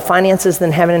about finances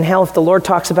than heaven and hell. If the Lord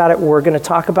talks about it, we're going to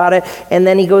talk about it. And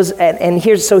then he goes, and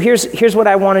here's what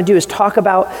I want to do is talk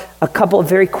about a couple of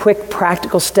very quick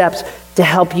practical steps to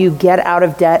help you get out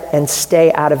of debt and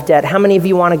stay out of debt. How many of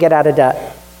you want to get out of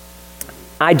debt?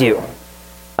 I do.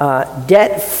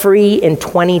 Debt-free in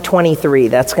 2023.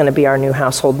 That's going to be our new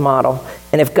household model.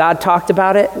 And if God talked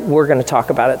about it, we're going to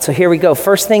talk about it. So here we go.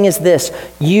 First thing is this: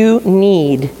 you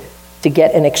need to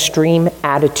get an extreme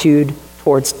attitude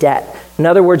towards debt. In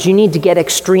other words, you need to get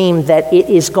extreme that it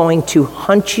is going to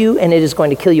hunt you and it is going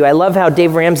to kill you. I love how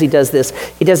Dave Ramsey does this.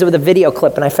 He does it with a video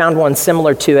clip, and I found one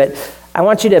similar to it. I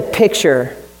want you to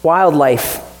picture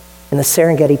wildlife in the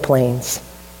Serengeti Plains.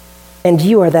 And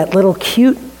you are that little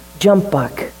cute jump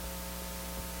buck.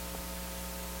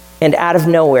 And out of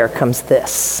nowhere comes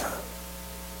this.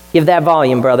 Give that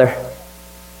volume, brother.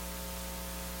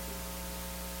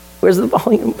 Where's the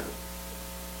volume?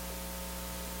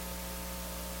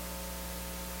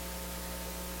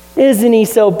 Isn't he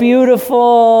so beautiful?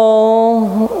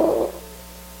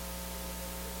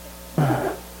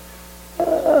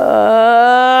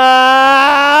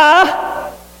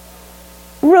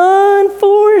 Run,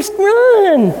 Forrest,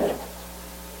 run.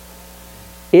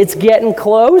 It's getting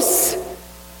close.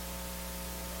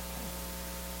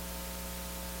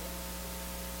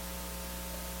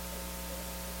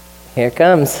 Here it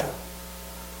comes.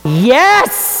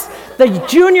 Yes! The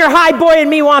junior high boy in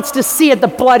me wants to see it. The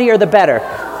bloodier, the better.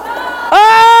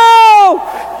 Oh!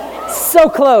 So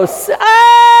close. Hey!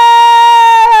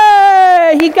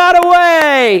 He got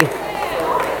away.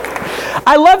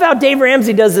 I love how Dave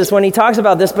Ramsey does this when he talks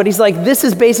about this, but he's like, this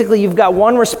is basically, you've got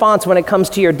one response when it comes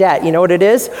to your debt. You know what it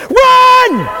is?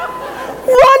 Run!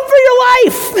 Run for your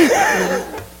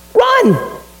life!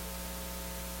 Run!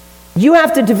 You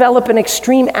have to develop an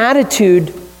extreme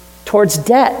attitude towards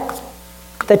debt,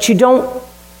 that you don't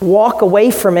walk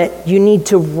away from it, you need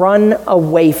to run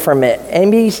away from it.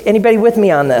 Anybody with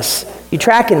me on this? You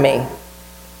tracking me?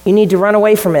 You need to run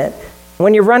away from it.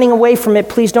 When you're running away from it,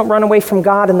 please don't run away from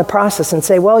God in the process and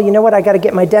say, well, you know what, I got to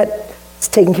get my debt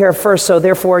taken care of first, so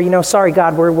therefore, sorry,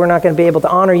 God, we're not going to be able to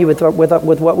honor you with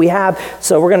what we have,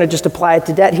 so we're going to just apply it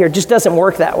to debt here. It just doesn't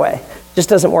work that way. Just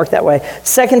doesn't work that way.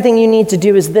 Second thing you need to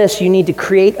do is this: you need to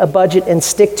create a budget and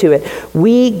stick to it.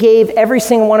 We gave every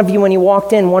single one of you, when you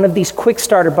walked in, one of these quick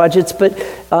starter budgets, but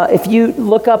if you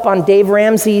look up on Dave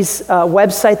Ramsey's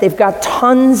website, they've got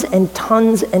tons and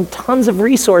tons and tons of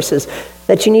resources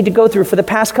that you need to go through. For the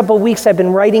past couple of weeks, I've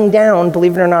been writing down,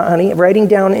 believe it or not, honey, writing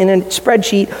down in a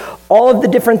spreadsheet all of the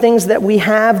different things that we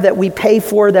have, that we pay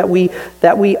for, that we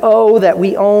owe, that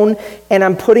we own, and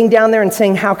I'm putting down there and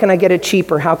saying, how can I get it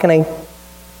cheaper? How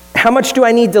much do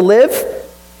I need to live?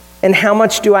 And how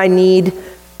much do I need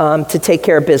to take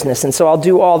care of business? And so I'll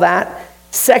do all that.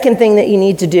 Second thing that you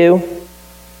need to do,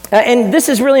 and this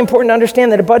is really important to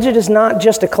understand, that a budget is not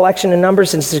just a collection of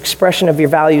numbers, it's an expression of your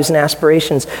values and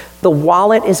aspirations. The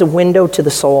wallet is a window to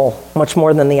the soul, much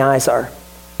more than the eyes are.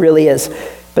 Really is.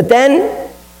 But then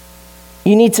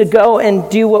you need to go and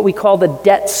do what we call the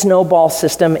debt snowball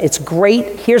system. It's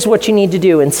great. Here's what you need to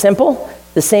do. In simple,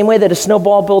 the same way that a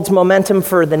snowball builds momentum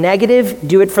for the negative,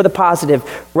 do it for the positive.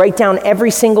 Write down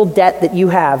every single debt that you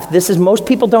have. Most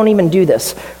people don't even do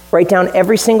this. Write down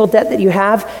every single debt that you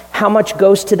have, how much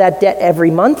goes to that debt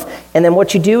every month, and then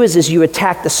what you do is you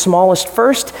attack the smallest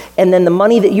first, and then the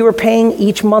money that you were paying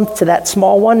each month to that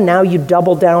small one, now you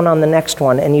double down on the next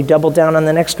one, and you double down on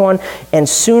the next one, and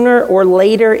sooner or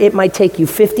later, it might take you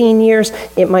 15 years,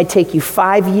 it might take you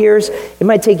 5 years, it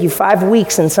might take you 5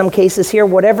 weeks in some cases here,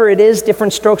 whatever it is,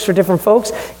 different strokes for different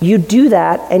folks. You do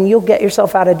that, and you'll get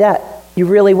yourself out of debt. You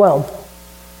really will.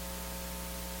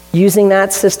 Using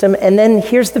that system. And then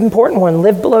here's the important one: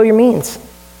 live below your means.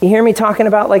 You hear me talking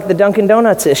about like the Dunkin'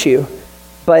 Donuts issue,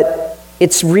 but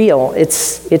it's real.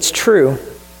 It's true.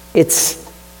 It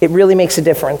really makes a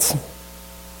difference.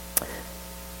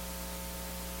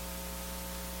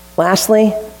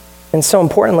 Lastly, and so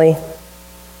importantly,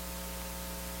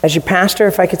 as your pastor,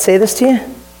 if I could say this to you,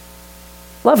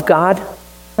 Love God,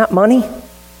 not money.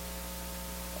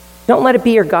 Don't let it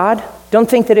be your God. Don't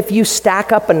think that if you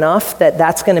stack up enough that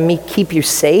that's going to keep you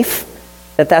safe,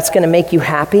 that that's going to make you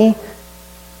happy.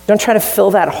 Don't try to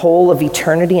fill that hole of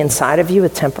eternity inside of you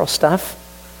with temporal stuff.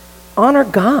 Honor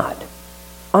God.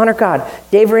 Honor God.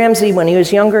 Dave Ramsey, when he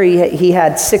was younger, he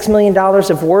had $6 million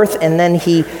of worth, and then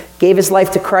he gave his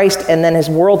life to Christ, and then his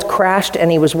world crashed, and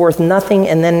he was worth nothing,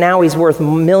 and then now he's worth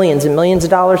millions and millions of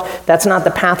dollars. That's not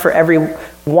the path for every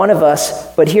one of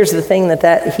us, but here's the thing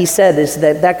that he said, is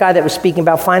that guy that was speaking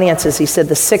about finances, he said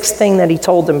the sixth thing that he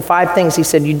told him, 5 things he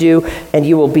said you do, and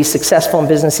you will be successful in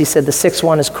business. He said the sixth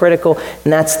one is critical,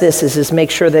 and that's this, is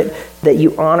make sure that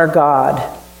you honor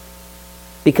God,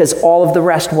 because all of the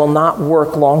rest will not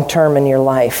work long-term in your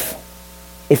life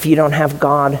if you don't have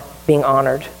God being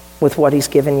honored with what he's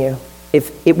given you.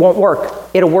 If it won't work.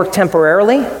 It'll work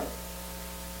temporarily,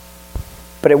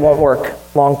 but it won't work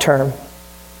long-term.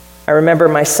 I remember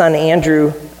my son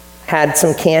Andrew had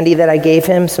some candy that I gave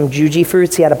him, some Juji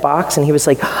fruits. He had a box, and he was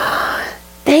like,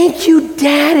 "Thank you,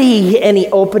 Daddy." And he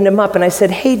opened them up, and I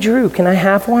said, "Hey, Drew, can I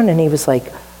have one?" And he was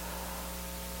like,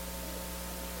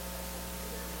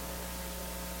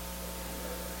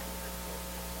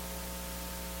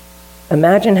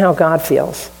 imagine how God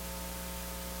feels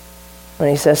when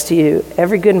he says to you,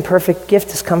 "Every good and perfect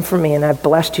gift has come from me, and I've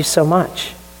blessed you so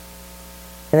much."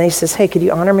 And then he says, "Hey, could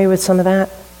you honor me with some of that?"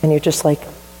 And you're just like,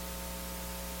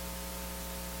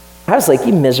 I was like,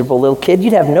 "You miserable little kid,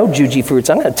 you'd have no Juji fruits.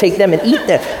 I'm going to take them and eat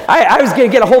them." I was going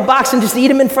to get a whole box and just eat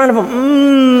them in front of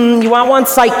him. You want one?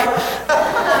 Psych.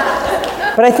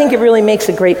 But I think it really makes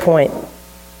a great point.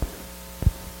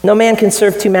 No man can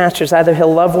serve 2 masters. Either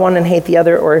he'll love one and hate the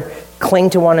other, or cling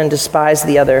to one and despise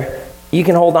the other. You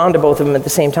can hold on to both of them at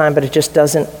the same time, but it just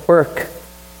doesn't work.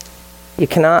 You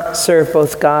cannot serve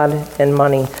both God and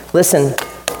money. Listen,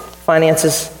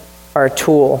 finances are a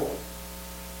tool,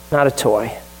 not a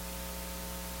toy.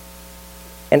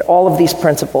 And all of these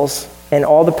principles, and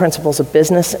all the principles of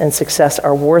business and success,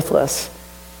 are worthless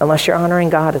unless you're honoring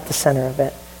God at the center of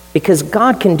it. Because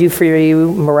God can do for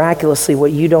you miraculously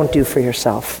what you don't do for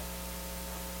yourself.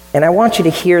 And I want you to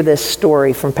hear this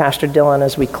story from Pastor Dylan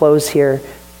as we close here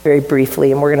very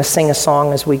briefly. And we're going to sing a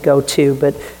song as we go too.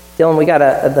 But Dylan, we got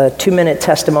the 2-minute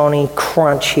testimony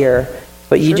crunch here.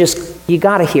 But you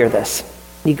got to hear this.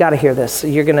 You got to hear this.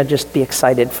 You're going to just be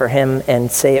excited for him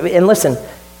and say it. And listen,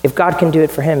 if God can do it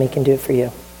for him, he can do it for you.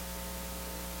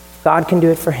 If God can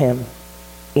do it for him,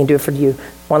 he can do it for you.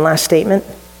 One last statement.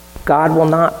 God will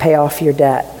not pay off your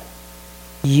debt.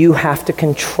 You have to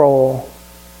control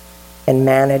and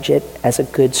manage it as a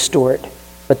good steward.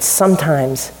 But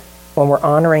sometimes when we're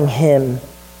honoring him,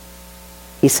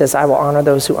 he says, "I will honor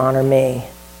those who honor me."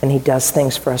 And he does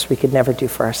things for us we could never do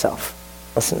for ourselves.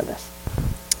 Listen to this.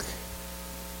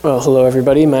 Well, hello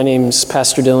everybody. My name's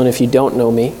Pastor Dylan, if you don't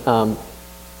know me.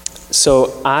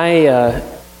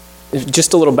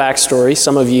 Just a little backstory.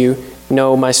 Some of you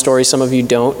know my story, some of you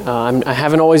don't. I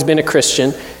haven't always been a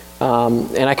Christian.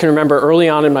 And I can remember early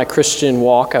on in my Christian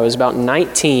walk, I was about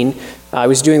 19. I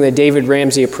was doing the David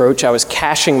Ramsey approach. I was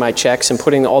cashing my checks and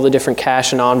putting all the different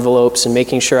cash in envelopes and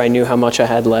making sure I knew how much I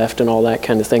had left and all that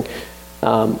kind of thing.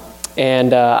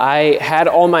 I had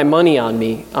all my money on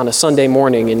me on a Sunday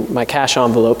morning in my cash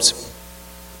envelopes.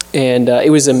 And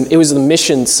it was the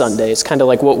Missions Sunday. It's kind of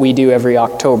like what we do every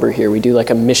October here. We do like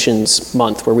a missions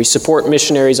month where we support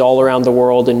missionaries all around the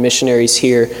world and missionaries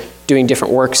here doing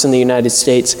different works in the United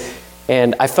States.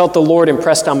 And I felt the Lord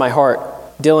impressed on my heart,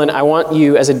 "Dylan, I want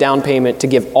you as a down payment to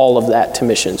give all of that to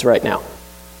missions right now."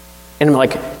 And I'm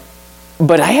like,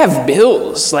 "But I have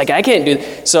bills. Like, I can't do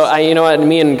that." So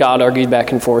me and God argued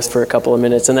back and forth for a couple of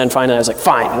minutes. And then finally I was like,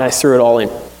 "Fine." And I threw it all in.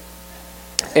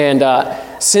 And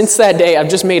since that day, I've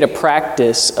just made a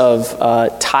practice of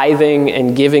tithing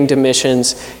and giving to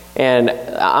missions. And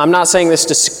I'm not saying this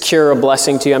to secure a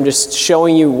blessing to you. I'm just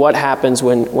showing you what happens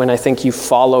when I think you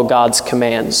follow God's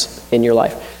commands in your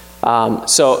life.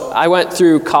 So I went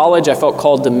through college. I felt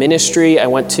called to ministry. I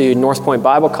went to North Point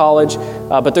Bible College.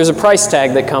 But there's a price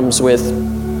tag that comes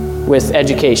with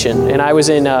education. And I was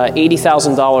in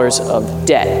 $80,000 of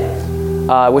debt,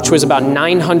 which was about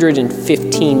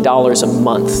 $915 a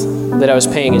month that I was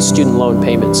paying in student loan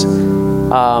payments.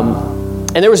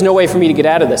 And there was no way for me to get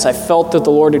out of this. I felt that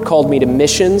the Lord had called me to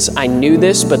missions. I knew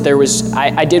this, but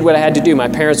I did what I had to do. My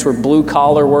parents were blue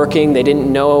collar working. They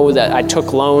didn't know that I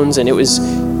took loans, and it was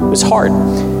hard.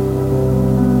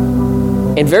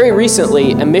 And very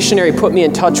recently, a missionary put me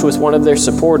in touch with one of their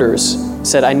supporters.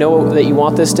 Said, "I know that you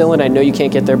want this, Dylan. I know you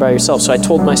can't get there by yourself." So I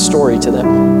told my story to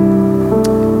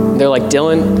them. They're like,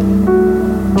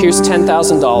 "Dylan, here's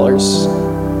 $10,000.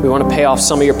 We want to pay off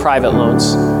some of your private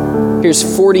loans. Here's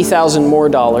 $40,000 more.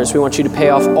 We want you to pay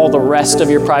off all the rest of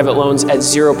your private loans at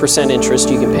 0% interest.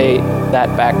 You can pay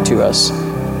that back to us.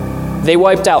 They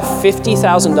wiped out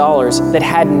 $50,000 that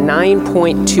had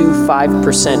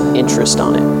 9.25% interest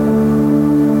on it.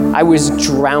 I was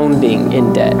drowning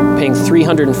in debt, paying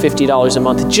 $350 a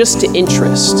month just to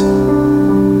interest.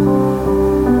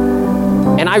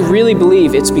 And I really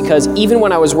believe it's because even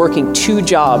when I was working 2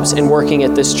 jobs and working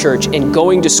at this church and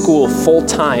going to school full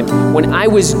time, when I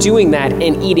was doing that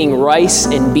and eating rice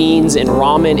and beans and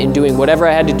ramen and doing whatever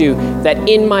I had to do, that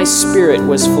in my spirit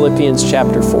was Philippians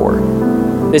chapter 4.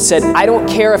 That said, I don't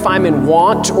care if I'm in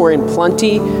want or in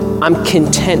plenty, I'm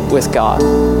content with God.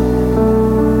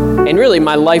 And really,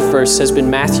 my life verse has been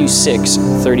Matthew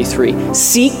 6:33.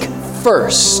 Seek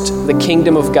first the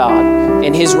kingdom of God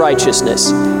and his righteousness.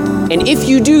 And if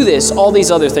you do this, all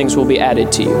these other things will be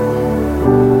added to you.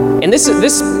 And this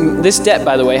debt,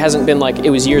 by the way, hasn't been like it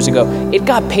was years ago. It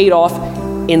got paid off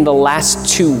in the last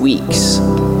 2 weeks.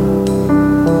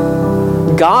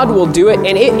 God will do it.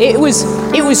 And it was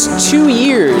 2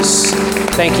 years.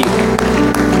 Thank you.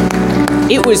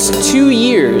 It was 2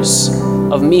 years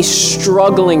of me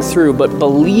struggling through, but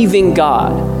believing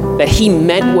God that he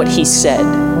meant what he said.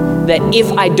 That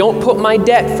if I don't put my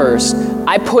debt first,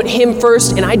 I put him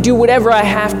first and I do whatever I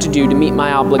have to do to meet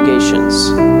my obligations.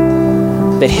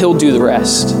 That he'll do the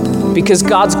rest. Because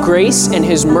God's grace and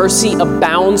his mercy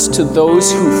abounds to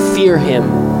those who fear him.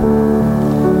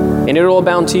 And it'll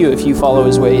abound to you if you follow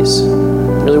his ways. It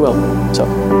really will. So,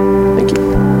 thank you.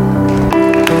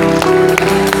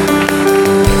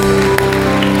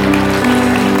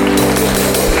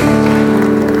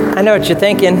 I know what you're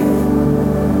thinking.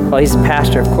 Well, he's a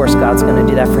pastor. Of course, God's going to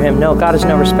do that for him. No, God is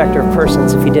no respecter of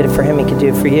persons. If he did it for him, he could do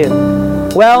it for you.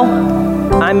 Well,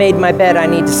 I made my bed. I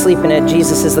need to sleep in it.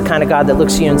 Jesus is the kind of God that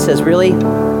looks at you and says, really?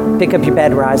 Pick up your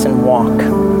bed, rise, and walk.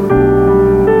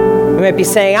 You might be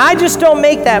saying, I just don't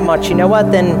make that much. You know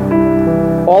what?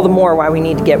 Then all the more why we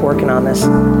need to get working on this.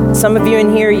 Some of you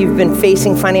in here, you've been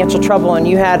facing financial trouble and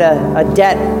you had a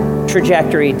debt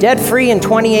trajectory, debt-free in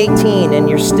 2018, and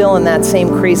you're still in that same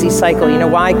crazy cycle. You know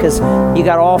why? Because you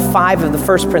got all 5 of the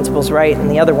first principles right, and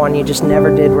the other one you just never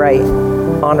did right.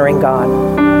 Honoring God.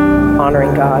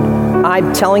 Honoring God.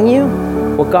 I'm telling you,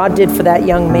 what God did for that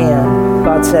young man,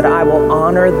 God said, I will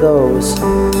honor those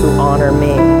who honor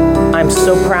me. I'm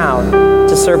so proud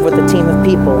to serve with a team of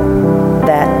people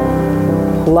that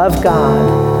love God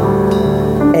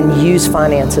and use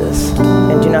finances,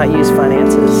 and do not use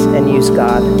finances and use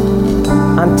God.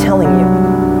 I'm telling you,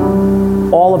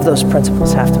 all of those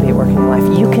principles have to be at work in your life.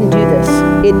 You can do this.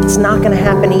 It's not going to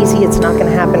happen easy. It's not going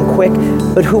to happen quick.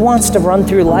 But who wants to run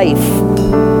through life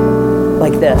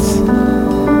like this?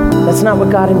 That's not what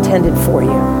God intended for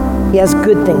you. He has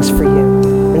good things for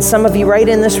you. And some of you right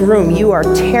in this room, you are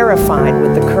terrified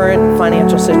with the current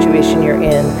financial situation you're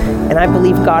in. And I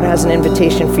believe God has an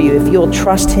invitation for you. If you'll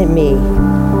trust me,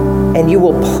 and you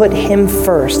will put him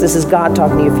first. This is God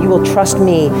talking to you. If you will trust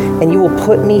me and you will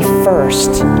put me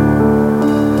first,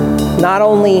 not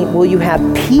only will you have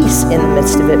peace in the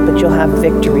midst of it, but you'll have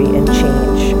victory and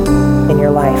change in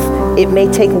your life. It may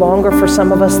take longer for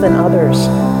some of us than others,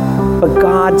 but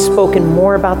God's spoken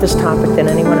more about this topic than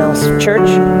anyone else. Church,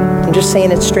 I'm just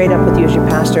saying it straight up with you as your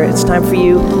pastor. It's time for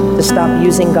you to stop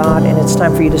using God, and it's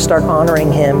time for you to start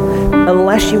honoring him,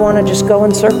 unless you want to just go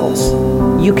in circles.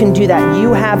 You can do that.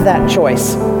 You have that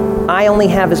choice. I only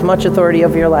have as much authority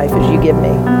over your life as you give me.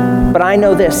 But I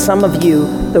know this, some of you,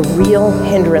 the real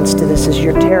hindrance to this is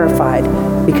you're terrified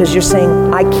because you're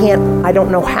saying, I can't, I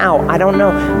don't know how, I don't know.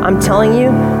 I'm telling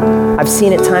you, I've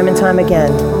seen it time and time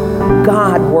again.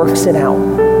 God works it out.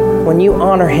 When you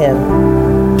honor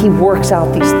him, he works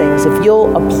out these things. If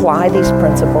you'll apply these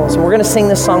principles, and we're going to sing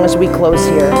this song as we close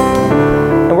here.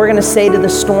 And we're going to say to the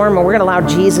storm, and we're going to allow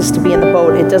Jesus to be in the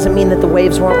boat. It doesn't mean that the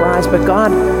waves won't rise, but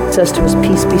God says to us,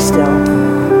 peace be still.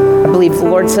 I believe the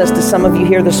Lord says to some of you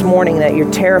here this morning that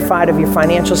you're terrified of your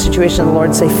financial situation. The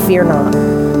Lord say, fear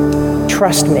not.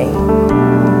 Trust me.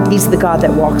 He's the God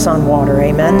that walks on water.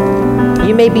 Amen.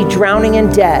 You may be drowning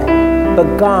in debt,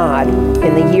 but God,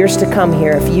 in the years to come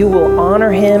here, if you will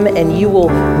honor him and you will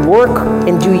work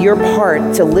and do your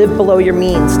part to live below your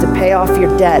means, to pay off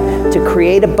your debt, to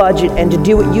create a budget, and to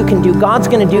do what you can do, God's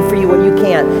going to do for you what you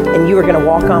can't, and you are going to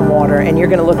walk on water, and you're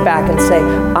going to look back and say,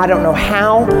 I don't know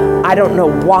how, I don't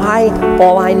know why,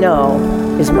 all I know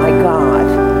is my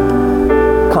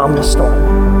God calmed the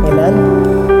storm.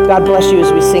 Amen? God bless you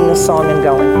as we sing this song and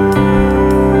going.